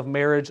aspect of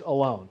marriage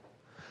alone.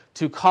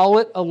 To call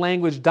it a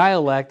language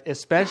dialect,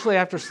 especially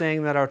after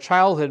saying that our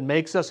childhood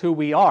makes us who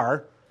we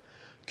are,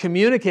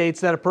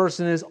 communicates that a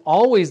person is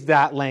always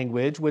that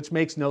language, which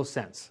makes no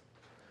sense.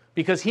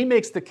 Because he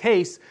makes the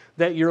case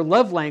that your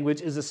love language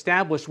is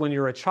established when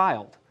you're a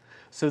child.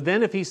 So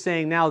then if he's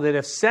saying now that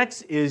if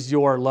sex is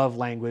your love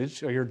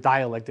language, or your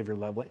dialect of your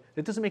love language,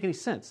 it doesn't make any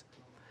sense.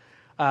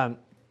 And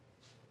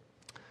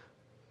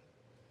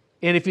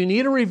if you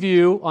need a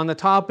review on the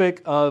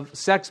topic of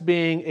sex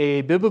being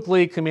a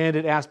biblically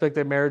commanded aspect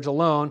of marriage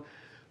alone,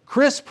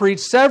 Chris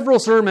preached several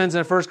sermons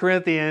in 1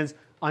 Corinthians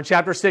on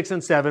chapter 6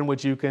 and 7,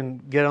 which you can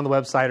get on the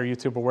website or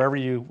YouTube or wherever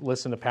you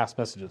listen to past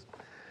messages.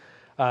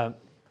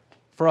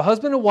 For a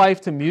husband and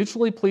wife to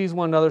mutually please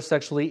one another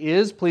sexually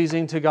is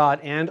pleasing to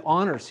God and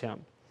honors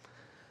Him.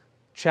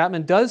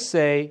 Chapman does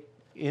say,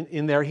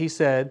 in there he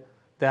said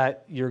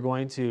that you're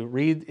going to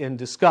read and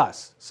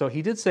discuss. So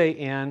he did say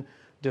and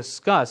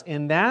discuss.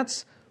 And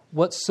that's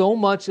what so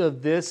much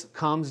of this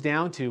comes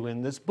down to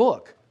in this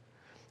book,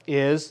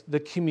 is the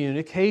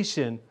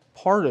communication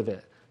part of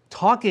it.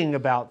 Talking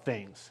about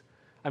things.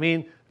 I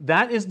mean,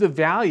 that is the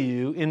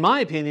value, in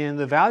my opinion,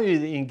 the value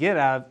that you can get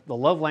out of the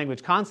love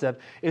language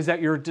concept is that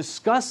you're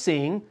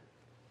discussing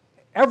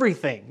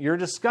everything. You're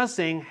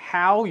discussing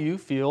how you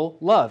feel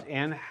loved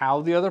and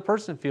how the other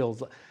person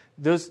feels.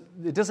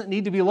 It doesn't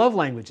need to be love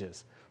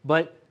languages,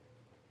 but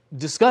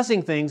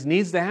discussing things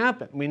needs to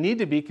happen. We need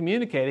to be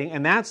communicating,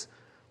 and that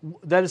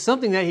is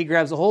something that he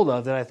grabs a hold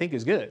of that I think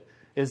is good,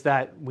 is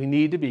that we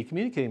need to be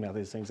communicating about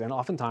these things, and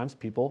oftentimes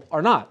people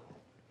are not.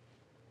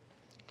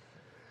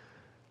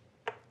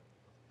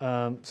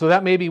 So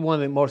that may be one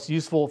of the most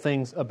useful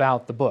things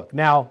about the book.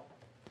 Now,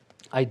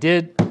 I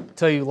did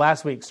tell you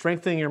last week,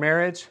 Strengthening Your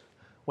Marriage,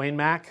 Wayne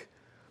Mack.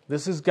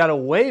 This has got a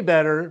way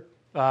better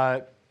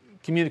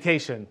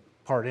communication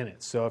part in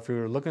it. So if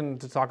you're looking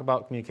to talk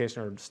about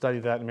communication or study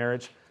that in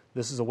marriage,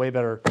 this is a way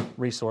better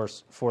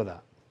resource for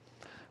that,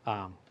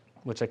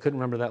 which I couldn't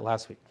remember that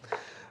last week,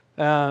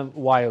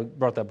 why I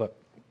brought that book.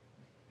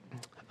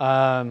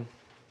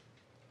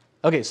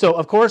 Okay, so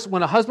of course,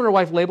 when a husband or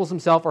wife labels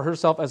himself or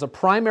herself as a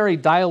primary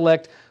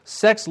dialect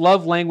sex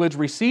love language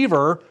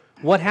receiver,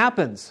 what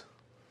happens?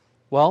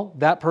 Well,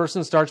 that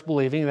person starts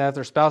believing that if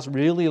their spouse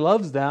really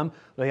loves them,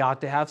 they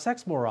ought to have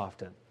sex more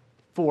often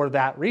for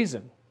that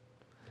reason.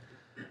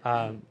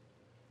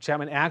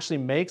 Chapman actually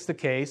makes the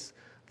case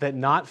that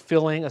not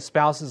filling a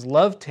spouse's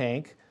love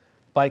tank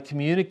by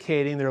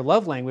communicating their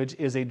love language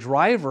is a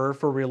driver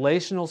for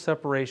relational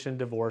separation,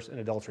 divorce, and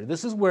adultery.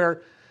 This is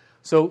where,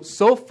 so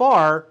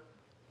far,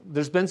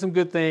 there's been some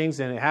good things,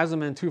 and it hasn't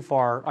been too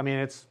far. I mean,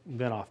 it's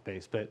been off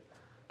base, but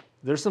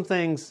there's some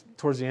things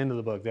towards the end of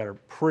the book that are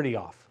pretty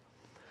off.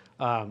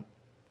 And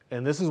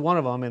this is one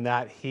of them in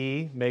that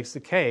he makes the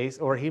case,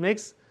 or I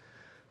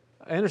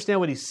understand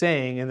what he's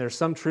saying, and there's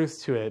some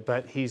truth to it,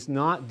 but he's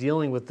not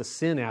dealing with the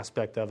sin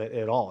aspect of it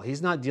at all.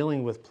 He's not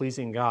dealing with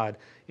pleasing God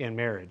in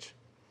marriage.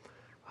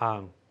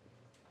 So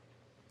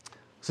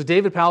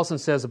David Powlison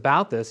says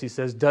about this, he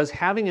says, does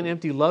having an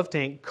empty love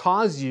tank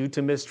cause you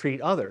to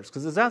mistreat others?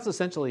 Because that's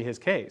essentially his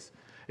case,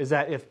 is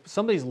that if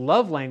somebody's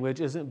love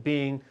language isn't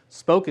being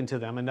spoken to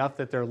them enough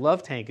that their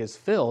love tank is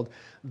filled,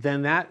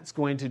 then that's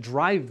going to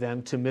drive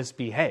them to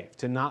misbehave,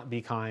 to not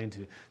be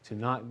kind, to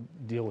not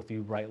deal with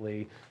you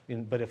rightly.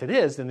 But if it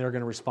is, then they're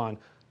going to respond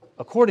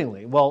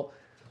accordingly. Well,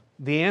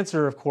 the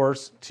answer, of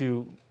course,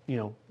 to,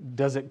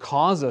 does it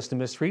cause us to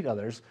mistreat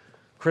others?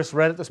 Chris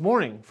read it this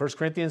morning, 1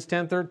 Corinthians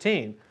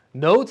 10:13.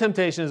 No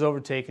temptation has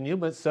overtaken you,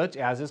 but such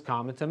as is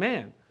common to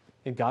man.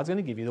 And God's going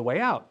to give you the way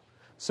out.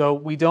 So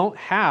we don't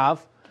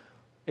have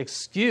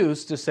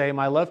excuse to say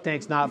my love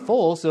tank's not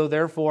full, so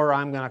therefore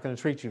I'm not going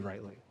to treat you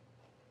rightly.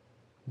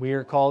 We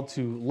are called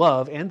to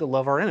love and to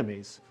love our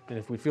enemies. And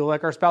if we feel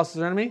like our spouse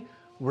is our enemy,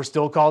 we're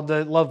still called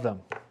to love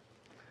them.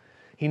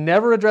 He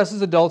never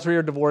addresses adultery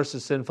or divorce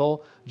as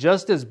sinful,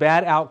 just as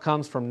bad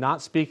outcomes from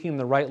not speaking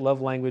the right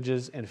love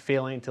languages and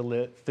failing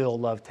to fill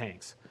love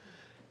tanks.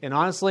 And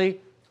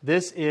honestly,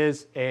 this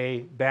is a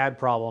bad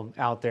problem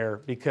out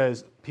there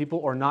because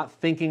people are not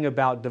thinking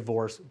about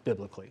divorce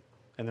biblically,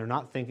 and they're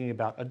not thinking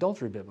about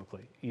adultery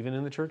biblically, even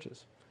in the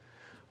churches.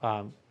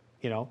 The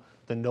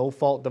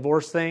no-fault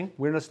divorce thing,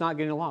 we're just not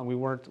getting along. We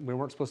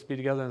weren't supposed to be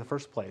together in the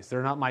first place.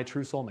 They're not my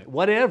true soulmate.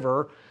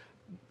 Whatever,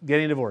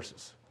 getting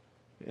divorces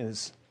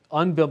is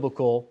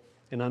unbiblical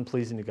and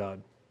unpleasing to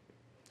God.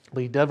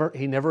 But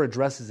he never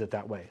addresses it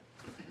that way.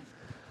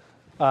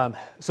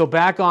 So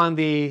back on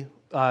the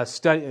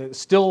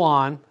still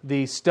on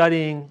the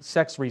studying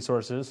sex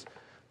resources,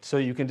 so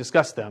you can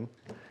discuss them.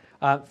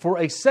 For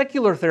a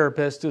secular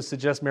therapist to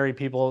suggest married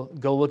people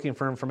go looking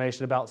for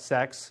information about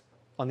sex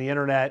on the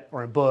internet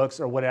or in books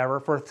or whatever,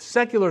 for a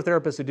secular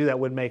therapist to do that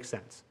would make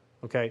sense.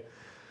 Okay.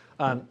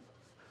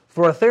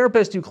 For a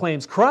therapist who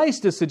claims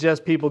Christ to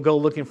suggest people go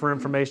looking for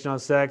information on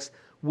sex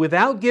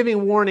without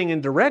giving warning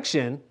and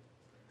direction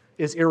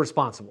is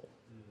irresponsible.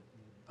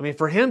 I mean,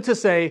 for him to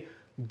say,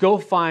 go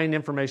find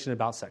information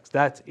about sex,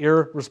 that's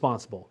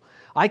irresponsible.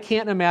 I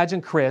can't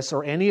imagine Chris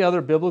or any other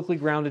biblically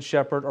grounded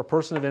shepherd or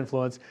person of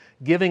influence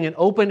giving an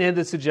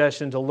open-ended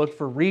suggestion to look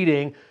for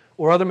reading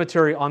or other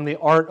material on the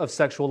art of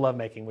sexual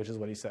lovemaking, which is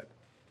what he said.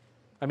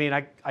 I mean,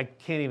 I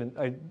can't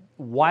even,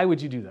 why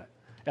would you do that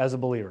as a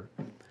believer?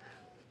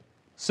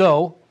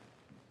 So,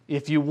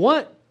 if you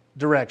want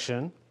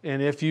direction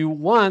and if you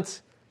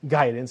want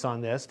guidance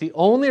on this, the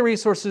only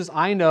resources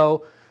I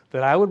know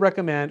that I would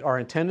recommend are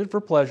Intended for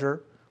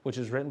Pleasure, which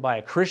is written by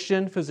a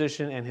Christian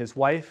physician and his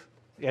wife,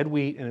 Ed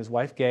Wheat, and his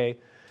wife, Gay,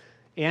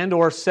 and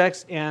or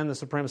Sex and the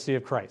Supremacy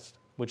of Christ,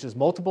 which is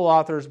multiple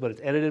authors, but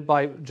it's edited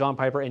by John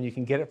Piper, and you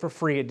can get it for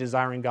free at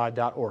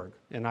desiringgod.org.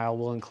 And I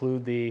will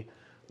include the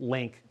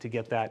link to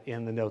get that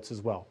in the notes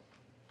as well.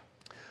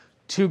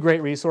 Two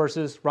great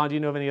resources. Ron, do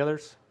you know of any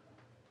others?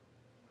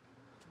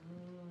 No,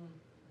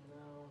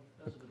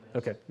 those are the best.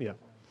 Okay, yeah.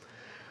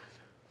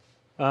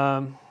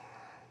 All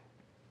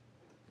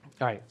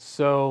right,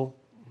 so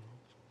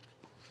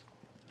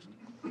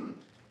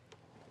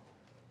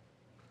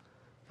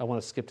I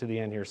want to skip to the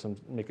end here, so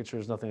I'm making sure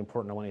there's nothing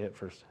important I want to hit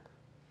first.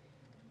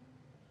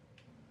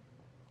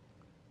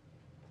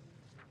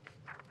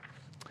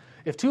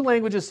 If two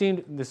languages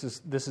seem, this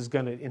is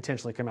going to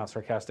intentionally come out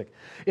sarcastic.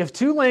 If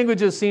two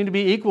languages seem to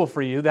be equal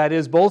for you, that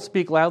is, both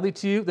speak loudly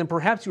to you, then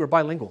perhaps you are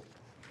bilingual.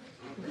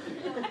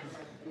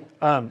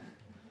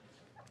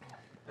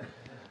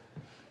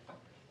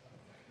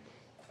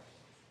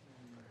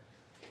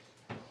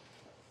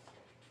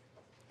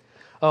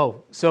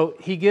 So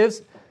he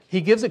gives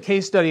a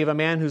case study of a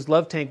man whose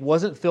love tank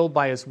wasn't filled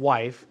by his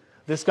wife.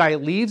 This guy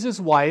leaves his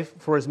wife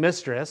for his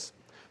mistress,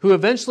 who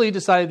eventually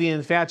decided the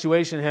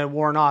infatuation had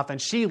worn off,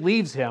 and she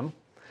leaves him.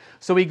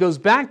 So he goes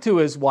back to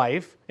his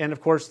wife, and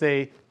of course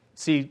they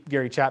see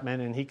Gary Chapman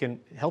and he can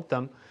help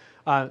them.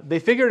 They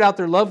figured out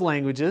their love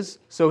languages,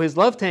 so his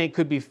love tank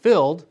could be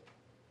filled,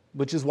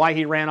 which is why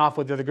he ran off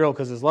with the other girl,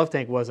 because his love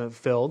tank wasn't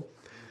filled.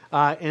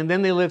 And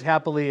then they lived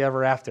happily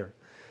ever after.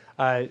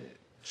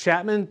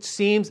 Chapman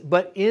seems,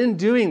 but in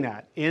doing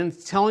that, in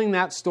telling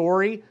that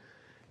story,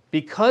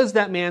 because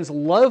that man's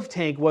love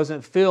tank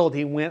wasn't filled,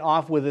 he went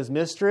off with his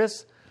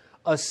mistress.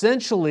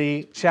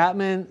 Essentially,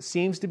 Chapman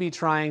seems to be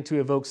trying to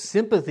evoke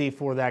sympathy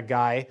for that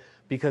guy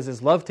because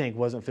his love tank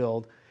wasn't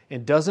filled,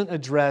 and doesn't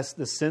address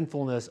the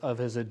sinfulness of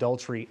his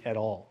adultery at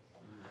all.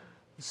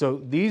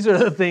 So these are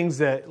the things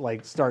that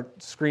like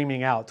start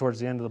screaming out towards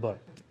the end of the book.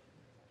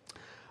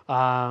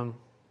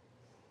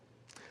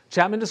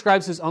 Chapman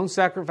describes his own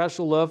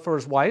sacrificial love for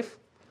his wife.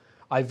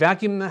 I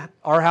vacuum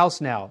our house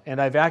now,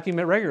 and I vacuum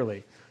it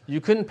regularly. You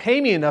couldn't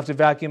pay me enough to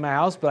vacuum my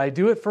house, but I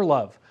do it for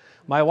love.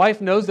 My wife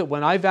knows that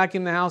when I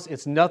vacuum the house,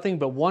 it's nothing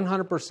but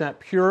 100%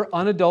 pure,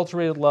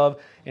 unadulterated love,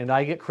 and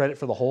I get credit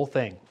for the whole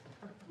thing.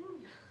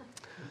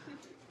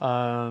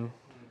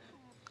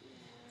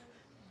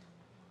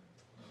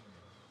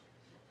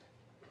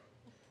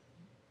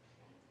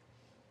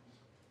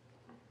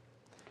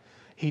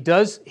 He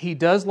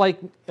does like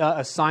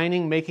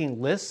assigning,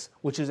 making lists,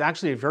 which is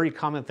actually a very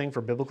common thing for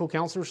biblical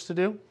counselors to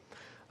do,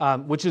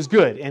 which is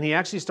good. And he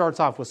actually starts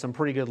off with some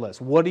pretty good lists.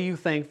 What are you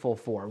thankful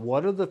for?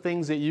 What are the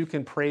things that you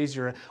can praise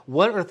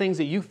what are things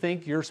that you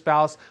think your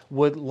spouse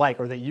would like,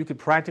 or that you could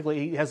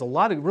practically, he has a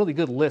lot of really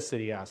good lists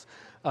that he asks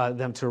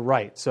them to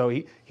write. So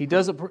he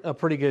does a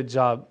pretty good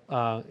job.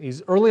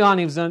 Early on,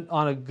 he was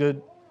on a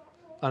good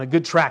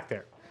track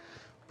there.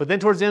 But then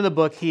towards the end of the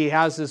book, he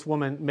has this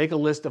woman make a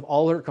list of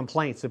all her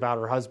complaints about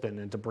her husband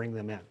and to bring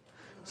them in.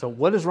 So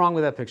what is wrong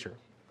with that picture?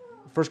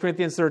 1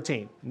 Corinthians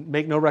 13,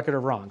 make no record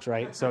of wrongs,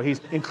 right? So he's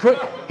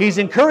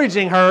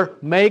encouraging her,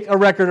 make a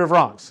record of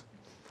wrongs.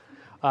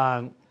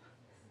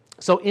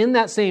 So in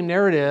that same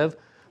narrative,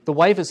 the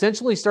wife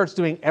essentially starts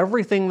doing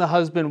everything the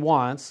husband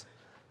wants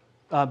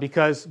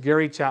because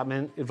Gary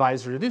Chapman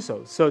advised her to do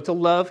so. So to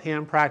love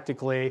him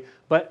practically,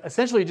 but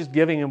essentially just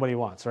giving him what he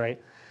wants,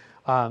 right?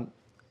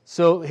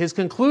 So his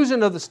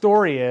conclusion of the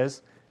story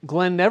is,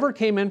 Glenn never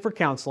came in for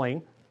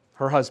counseling,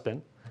 her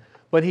husband,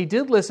 but he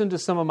did listen to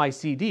some of my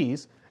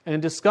CDs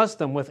and discussed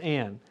them with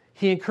Ann.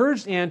 He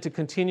encouraged Ann to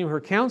continue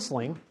her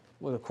counseling.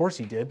 Well, of course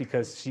he did,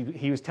 because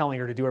he was telling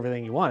her to do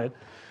everything he wanted,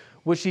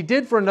 which she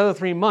did for another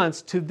 3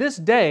 months. To this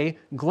day,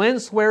 Glenn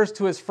swears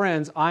to his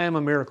friends, I am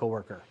a miracle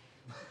worker.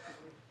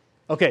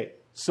 Okay,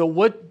 so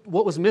what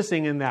was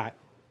missing in that?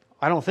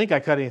 I don't think I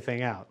cut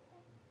anything out.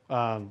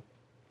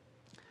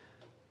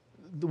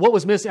 What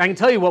was missing? I can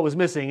tell you what was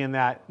missing in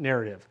that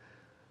narrative.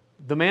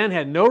 The man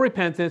had no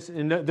repentance,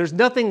 and there's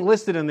nothing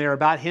listed in there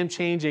about him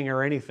changing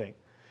or anything.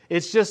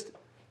 It's just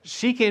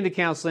she came to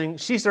counseling,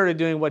 she started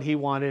doing what he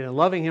wanted and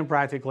loving him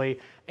practically,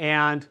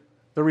 and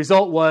the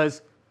result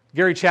was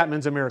Gary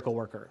Chapman's a miracle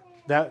worker.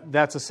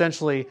 That's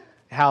essentially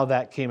how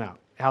that came out,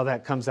 how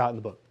that comes out in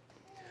the book.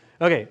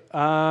 Okay,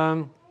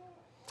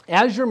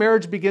 as your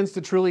marriage begins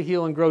to truly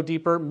heal and grow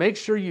deeper, make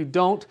sure you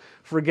don't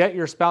forget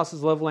your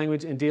spouse's love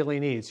language and daily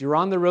needs. You're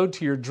on the road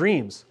to your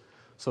dreams,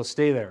 so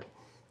stay there.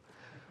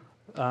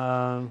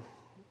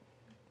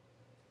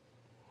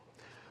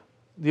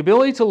 The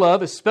ability to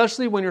love,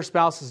 especially when your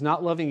spouse is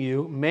not loving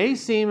you, may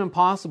seem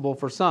impossible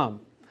for some.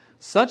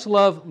 Such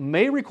love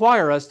may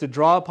require us to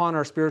draw upon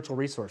our spiritual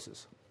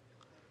resources.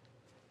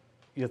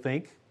 You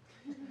think?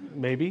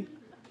 Maybe.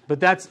 But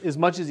that's as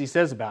much as he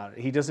says about it.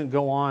 He doesn't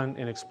go on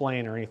and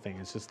explain or anything.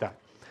 It's just that.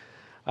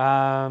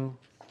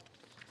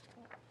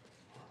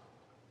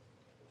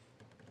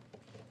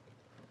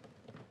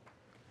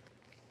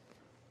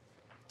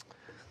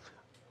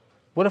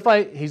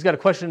 He's got a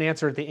question and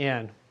answer at the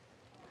end.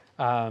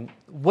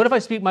 What if I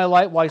speak my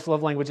wife's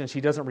love language and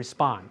she doesn't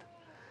respond?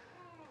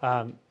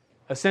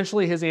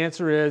 Essentially, his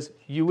answer is,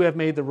 you have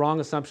made the wrong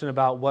assumption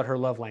about what her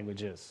love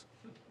language is.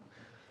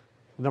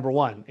 Number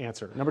one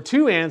answer. Number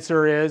two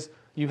answer is,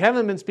 you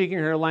haven't been speaking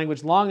her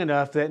language long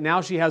enough that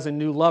now she has a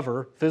new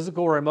lover,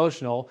 physical or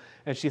emotional,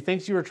 and she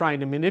thinks you are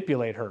trying to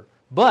manipulate her.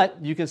 But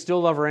you can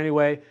still love her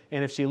anyway,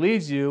 and if she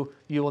leaves you,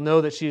 you will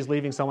know that she is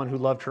leaving someone who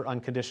loved her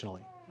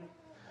unconditionally.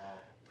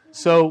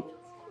 So,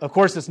 of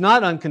course, it's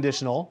not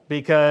unconditional,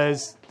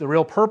 because the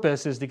real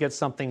purpose is to get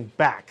something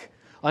back.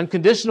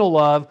 Unconditional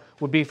love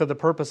would be for the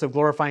purpose of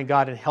glorifying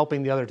God and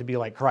helping the other to be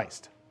like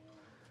Christ.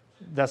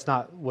 That's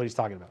not what he's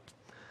talking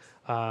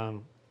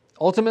about.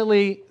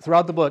 Ultimately,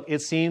 throughout the book,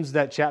 it seems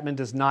that Chapman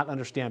does not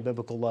understand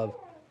biblical love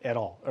at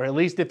all. Or at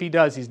least if he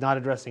does, he's not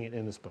addressing it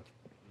in this book.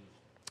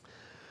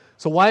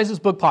 So why is this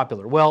book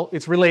popular? Well,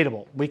 it's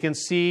relatable. We can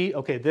see,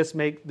 okay, this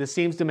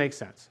seems to make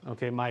sense.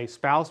 Okay, my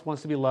spouse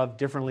wants to be loved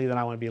differently than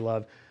I want to be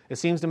loved. It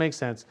seems to make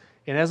sense.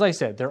 And as I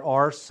said, there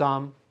are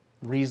some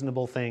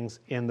reasonable things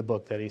in the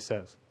book that he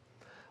says.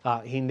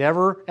 He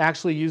never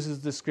actually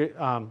uses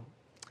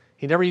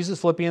he never uses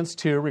Philippians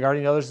 2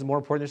 regarding others is more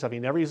important than yourself. He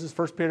never uses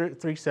 1 Peter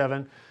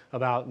 3:7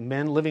 about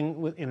men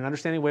living in an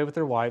understanding way with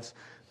their wives.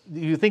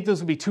 You think those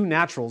would be two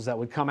naturals that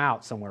would come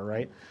out somewhere,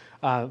 right?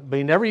 But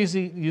he never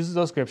uses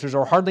those scriptures,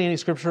 or hardly any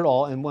scripture at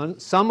all.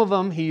 And some of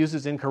them he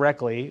uses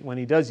incorrectly when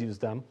he does use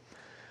them.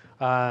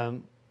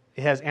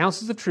 It has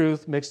ounces of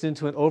truth mixed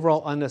into an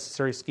overall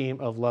unnecessary scheme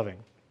of loving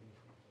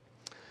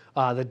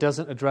that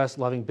doesn't address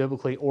loving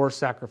biblically or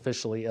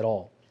sacrificially at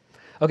all.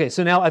 Okay,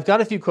 so now I've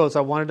got a few quotes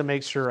I wanted to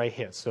make sure I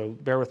hit, so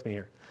bear with me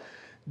here.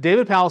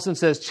 David Powlison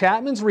says,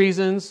 Chapman's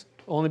reasons,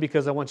 only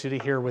because I want you to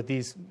hear what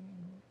these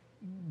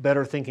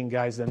better thinking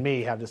guys than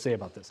me have to say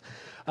about this.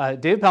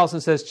 David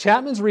Powlison says,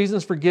 Chapman's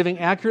reasons for giving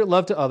accurate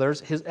love to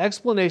others, his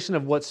explanation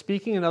of what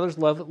speaking in others'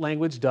 love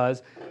language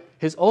does,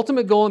 his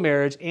ultimate goal in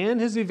marriage, and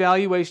his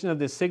evaluation of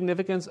the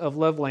significance of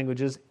love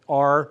languages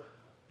are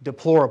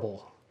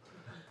deplorable.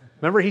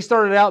 Remember, he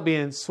started out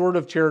being sort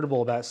of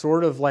charitable about it,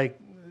 sort of like,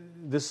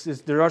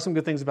 there are some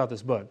good things about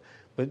this book.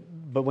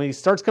 But when he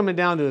starts coming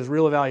down to his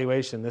real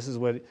evaluation, this is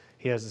what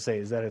he has to say,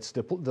 is that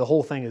the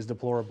whole thing is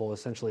deplorable,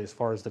 essentially, as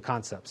far as the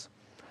concepts.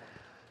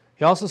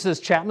 He also says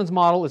Chapman's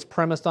model is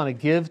premised on a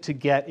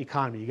give-to-get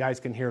economy. You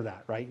guys can hear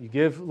that, right? You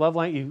give love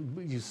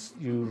language,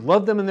 you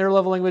love them in their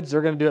love language,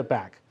 they're going to do it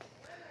back.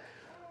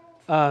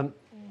 He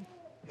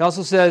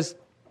also says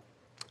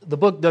the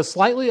book does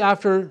slightly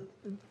alter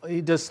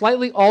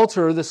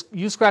this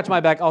 "you scratch my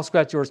back, I'll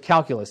scratch yours"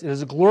 calculus. It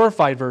is a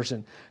glorified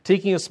version,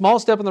 taking a small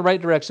step in the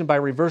right direction by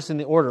reversing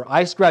the order.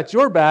 I scratch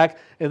your back,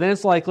 and then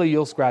it's likely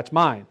you'll scratch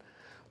mine.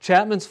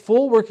 Chapman's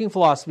full working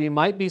philosophy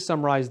might be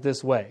summarized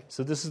this way.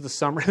 So this is the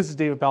summary. This is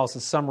David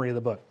Powlison's summary of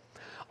the book.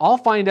 I'll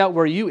find out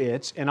where you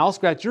itch, and I'll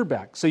scratch your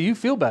back, so you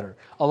feel better.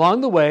 Along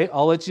the way,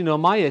 I'll let you know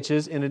my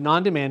itches in a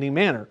non-demanding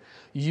manner.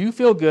 You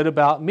feel good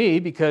about me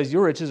because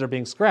your itches are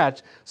being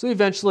scratched, so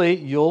eventually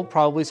you'll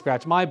probably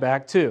scratch my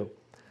back too.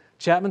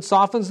 Chapman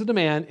softens the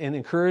demand and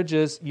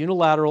encourages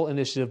unilateral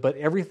initiative, but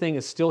everything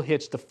is still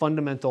hitched to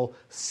fundamental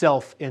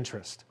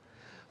self-interest.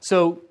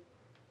 So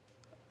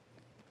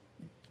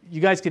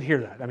you guys could hear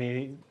that. I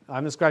mean, I'm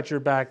going to scratch your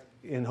back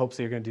in hopes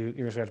that you're going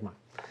to scratch mine.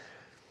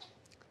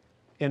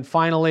 And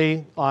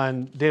finally,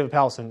 on David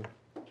Powlison,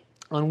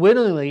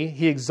 unwittingly,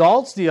 he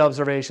exalts the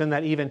observation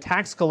that even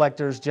tax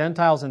collectors,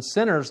 Gentiles, and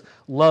sinners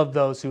love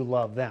those who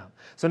love them.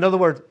 So in other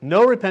words,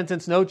 no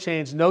repentance, no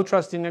change, no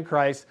trusting in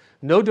Christ,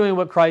 no doing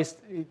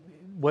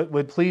what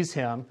would please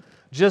him,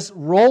 just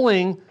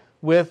rolling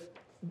with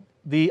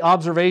the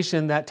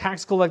observation that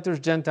tax collectors,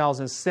 Gentiles,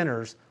 and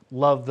sinners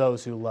love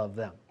those who love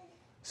them.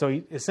 So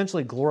he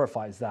essentially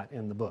glorifies that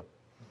in the book.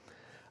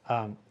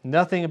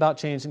 Nothing about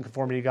change and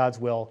conformity to God's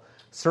will,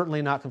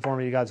 certainly not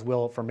conformity to God's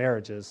will for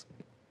marriages.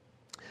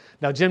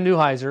 Now, Jim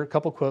Neuheiser, a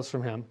couple quotes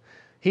from him.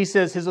 He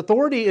says his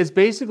authority is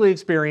basically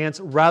experience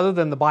rather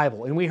than the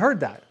Bible. And we heard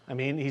that. I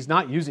mean, he's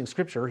not using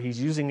Scripture, he's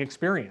using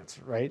experience,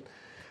 right?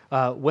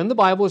 When the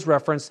Bible is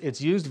referenced,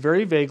 it's used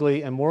very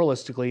vaguely and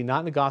moralistically,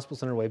 not in a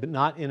gospel-centered way, but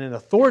not in an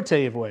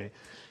authoritative way.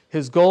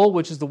 His goal,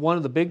 which is one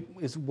of the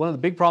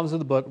big problems of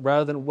the book,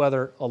 rather than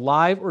whether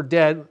alive or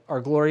dead,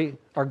 our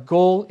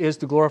goal is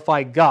to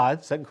glorify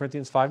God, 2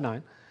 Corinthians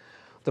 5:9.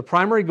 The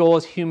primary goal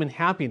is human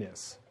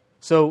happiness.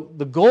 So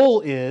the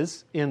goal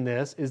is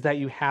that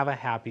you have a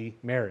happy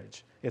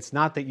marriage. It's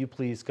not that you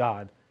please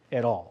God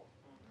at all.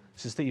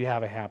 It's just that you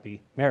have a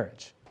happy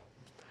marriage.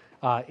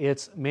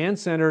 It's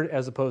man-centered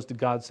as opposed to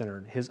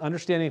God-centered. His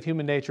understanding of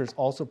human nature is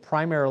also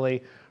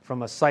primarily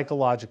from a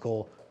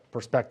psychological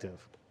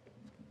perspective.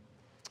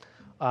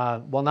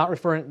 While not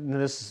referring,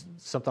 and this is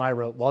something I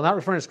wrote, while not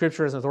referring to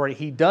Scripture as an authority,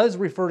 he does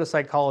refer to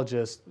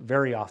psychologists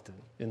very often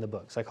in the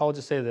book.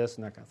 Psychologists say this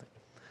and that kind of thing.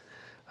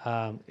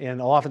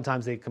 And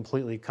oftentimes they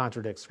completely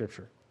contradict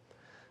Scripture.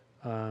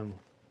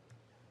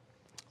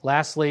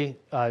 Lastly,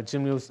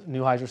 Jim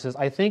Neuheiser says,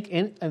 I think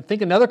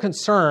another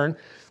concern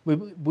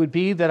would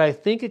be that I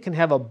think it can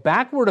have a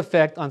backward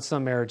effect on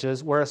some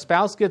marriages where a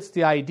spouse gets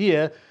the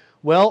idea,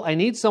 well, I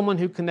need someone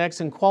who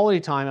connects in quality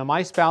time, and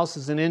my spouse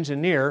is an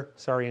engineer,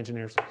 sorry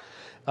engineers,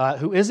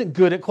 who isn't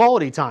good at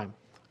quality time.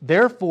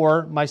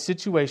 Therefore, my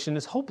situation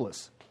is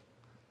hopeless.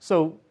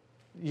 So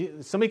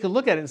somebody could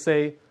look at it and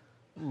say,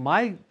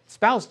 my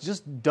spouse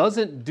just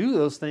doesn't do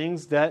those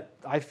things that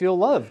I feel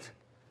loved.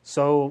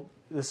 So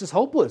this is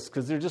hopeless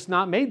because they're just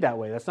not made that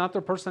way. That's not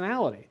their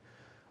personality.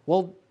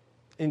 Well,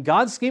 in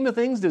God's scheme of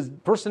things, does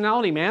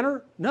personality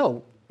matter?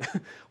 No.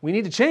 We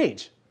need to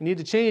change. We need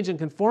to change in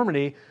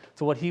conformity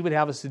to what he would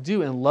have us to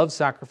do and love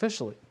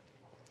sacrificially.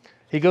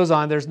 He goes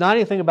on, there's not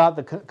anything about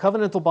the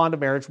covenantal bond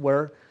of marriage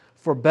where,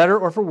 for better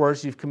or for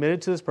worse, you've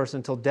committed to this person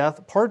until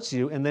death parts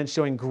you, and then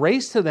showing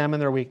grace to them in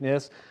their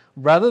weakness,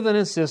 rather than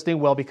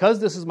insisting, well, because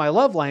this is my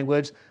love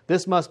language,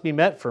 this must be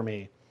met for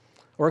me.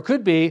 Or it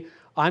could be,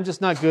 I'm just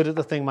not good at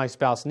the thing my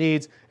spouse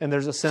needs, and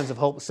there's a sense of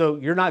hope. So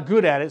you're not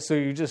good at it, so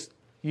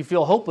you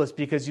feel hopeless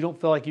because you don't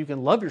feel like you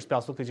can love your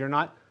spouse because you're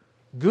not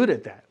good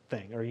at that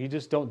thing, or you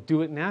just don't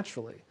do it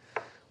naturally.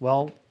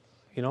 Well,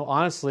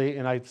 honestly,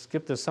 and I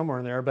skipped this somewhere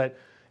in there, but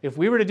if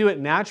we were to do it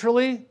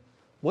naturally,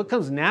 what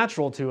comes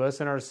natural to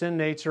us in our sin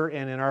nature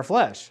and in our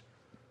flesh?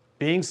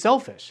 Being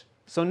selfish.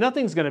 So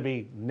nothing's going to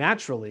be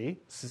naturally.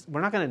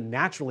 We're not going to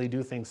naturally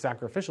do things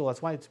sacrificial.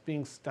 That's why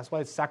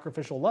it's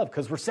sacrificial love,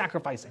 because we're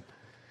sacrificing.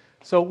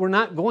 So we're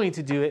not going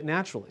to do it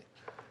naturally.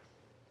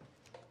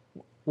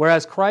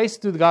 Whereas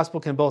Christ through the gospel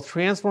can both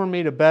transform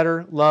me to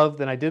better love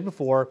than I did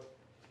before,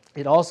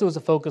 it also is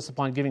a focus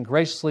upon giving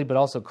graciously, but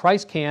also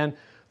Christ can,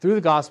 through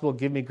the gospel,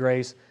 give me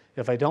grace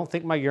if I don't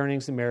think my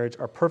yearnings in marriage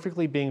are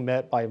perfectly being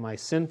met by my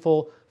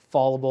sinful,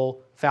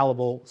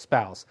 fallible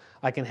spouse.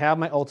 I can have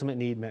my ultimate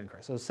need met in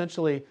Christ. So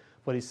essentially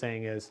what he's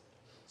saying is,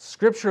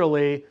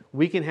 scripturally,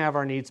 we can have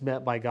our needs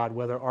met by God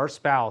whether our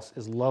spouse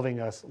is loving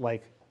us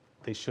like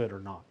they should or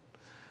not.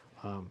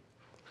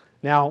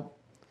 Now,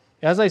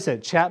 as I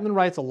said, Chapman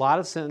writes a lot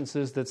of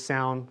sentences that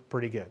sound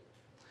pretty good.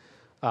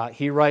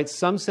 He writes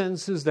some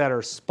sentences that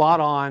are spot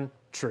on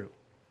true,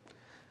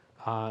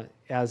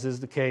 as is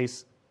the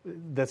case.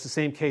 That's the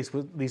same case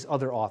with these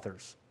other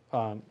authors.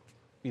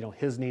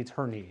 His needs,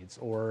 her needs,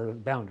 or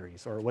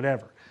boundaries, or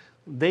whatever.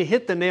 They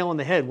hit the nail on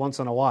the head once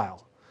in a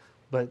while,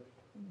 but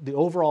the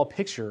overall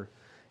picture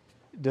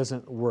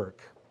doesn't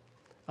work.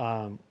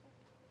 And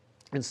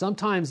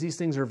sometimes these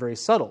things are very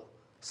subtle.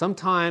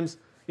 Sometimes,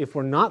 if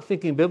we're not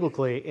thinking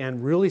biblically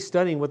and really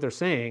studying what they're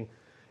saying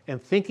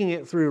and thinking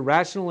it through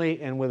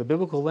rationally and with a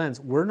biblical lens,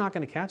 we're not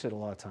going to catch it a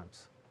lot of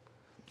times.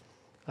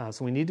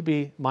 So we need to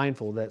be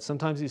mindful that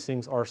sometimes these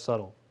things are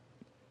subtle.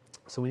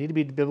 So we need to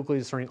be biblically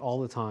discerning all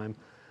the time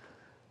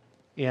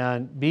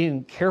and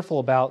being careful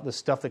about the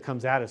stuff that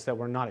comes at us that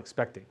we're not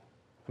expecting.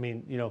 I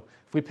mean,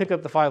 if we pick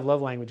up the 5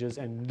 love languages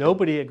and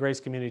nobody at Grace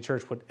Community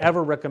Church would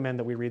ever recommend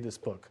that we read this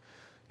book,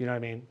 you know what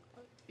I mean?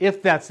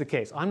 If that's the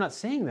case. I'm not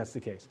saying that's the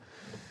case.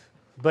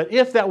 But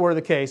if that were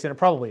the case, and it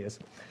probably is,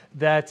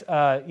 that,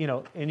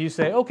 and you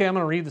say, okay, I'm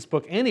going to read this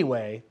book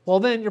anyway, well,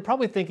 then you're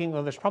probably thinking,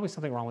 well, there's probably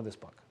something wrong with this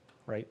book,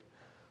 right?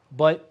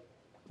 But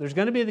there's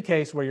going to be the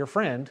case where your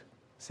friend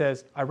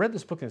says, I read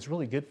this book and it's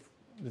really good.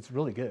 It's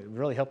really good. It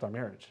really helped our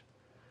marriage.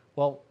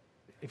 Well,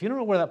 if you don't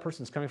know where that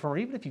person's coming from, or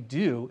even if you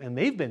do, and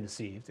they've been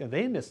deceived and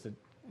they missed it,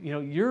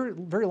 you're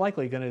very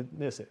likely going to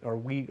miss it, or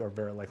we are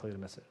very likely to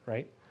miss it,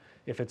 right?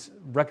 If it's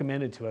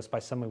recommended to us by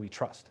someone we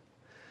trust.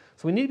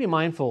 So we need to be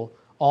mindful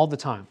all the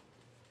time.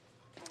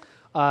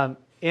 And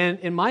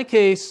in my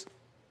case,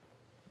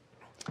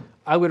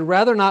 I would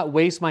rather not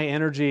waste my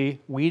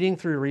energy weeding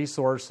through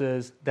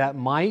resources that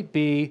might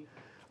be,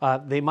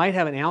 they might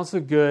have an ounce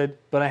of good,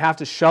 but I have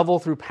to shovel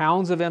through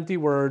pounds of empty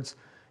words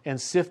and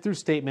sift through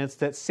statements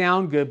that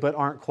sound good but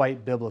aren't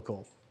quite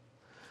biblical.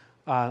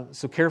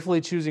 So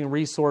carefully choosing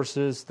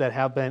resources that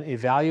have been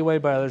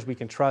evaluated by others we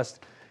can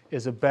trust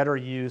is a better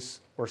use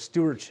or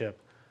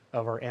stewardship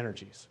of our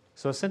energies.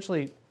 So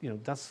essentially,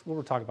 that's what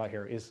we're talking about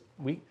here, is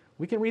we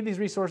can read these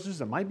resources.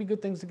 There might be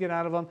good things to get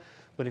out of them,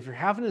 but if you're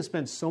having to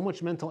spend so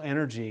much mental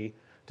energy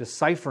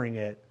deciphering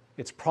it,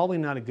 it's probably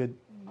not a good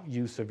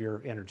use of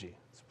your energy.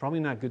 It's probably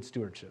not good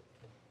stewardship.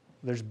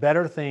 There's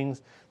better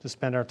things to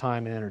spend our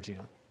time and energy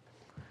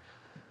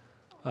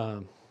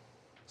on.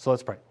 So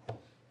let's pray.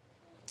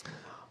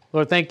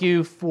 Lord, thank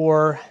you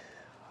for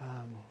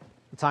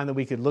the time that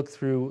we could look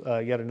through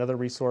yet another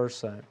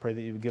resource. I pray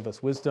that you would give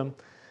us wisdom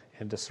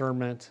and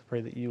discernment. Pray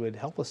that you would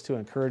help us to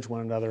encourage one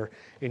another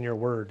in your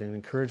word and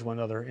encourage one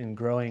another in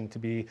growing to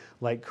be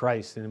like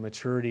Christ and in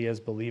maturity as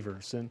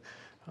believers. And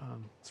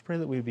let's pray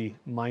that we be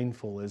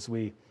mindful as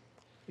we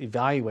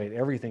evaluate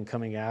everything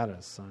coming at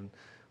us on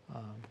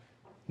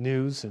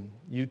news and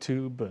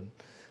YouTube and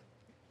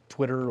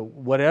Twitter,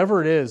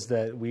 whatever it is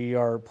that we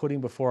are putting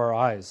before our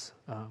eyes.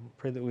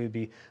 Pray that we would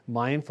be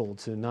mindful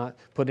to not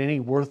put any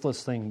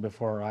worthless thing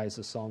before our eyes,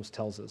 as Psalms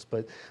tells us,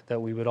 but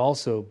that we would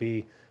also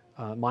be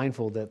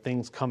mindful that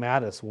things come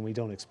at us when we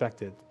don't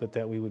expect it, but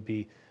that we would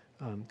be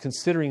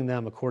considering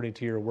them according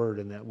to your word,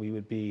 and that we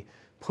would be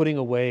putting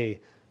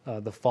away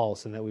the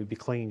false, and that we would be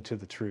clinging to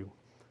the true.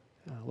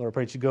 Lord, I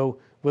pray that you go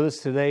with us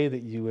today,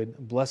 that you would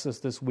bless us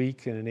this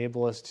week and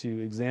enable us to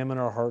examine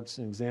our hearts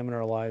and examine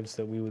our lives,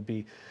 that we would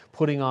be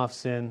putting off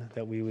sin,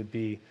 that we would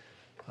be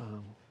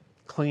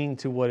clinging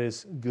to what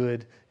is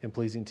good and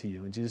pleasing to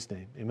you. In Jesus'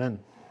 name, amen.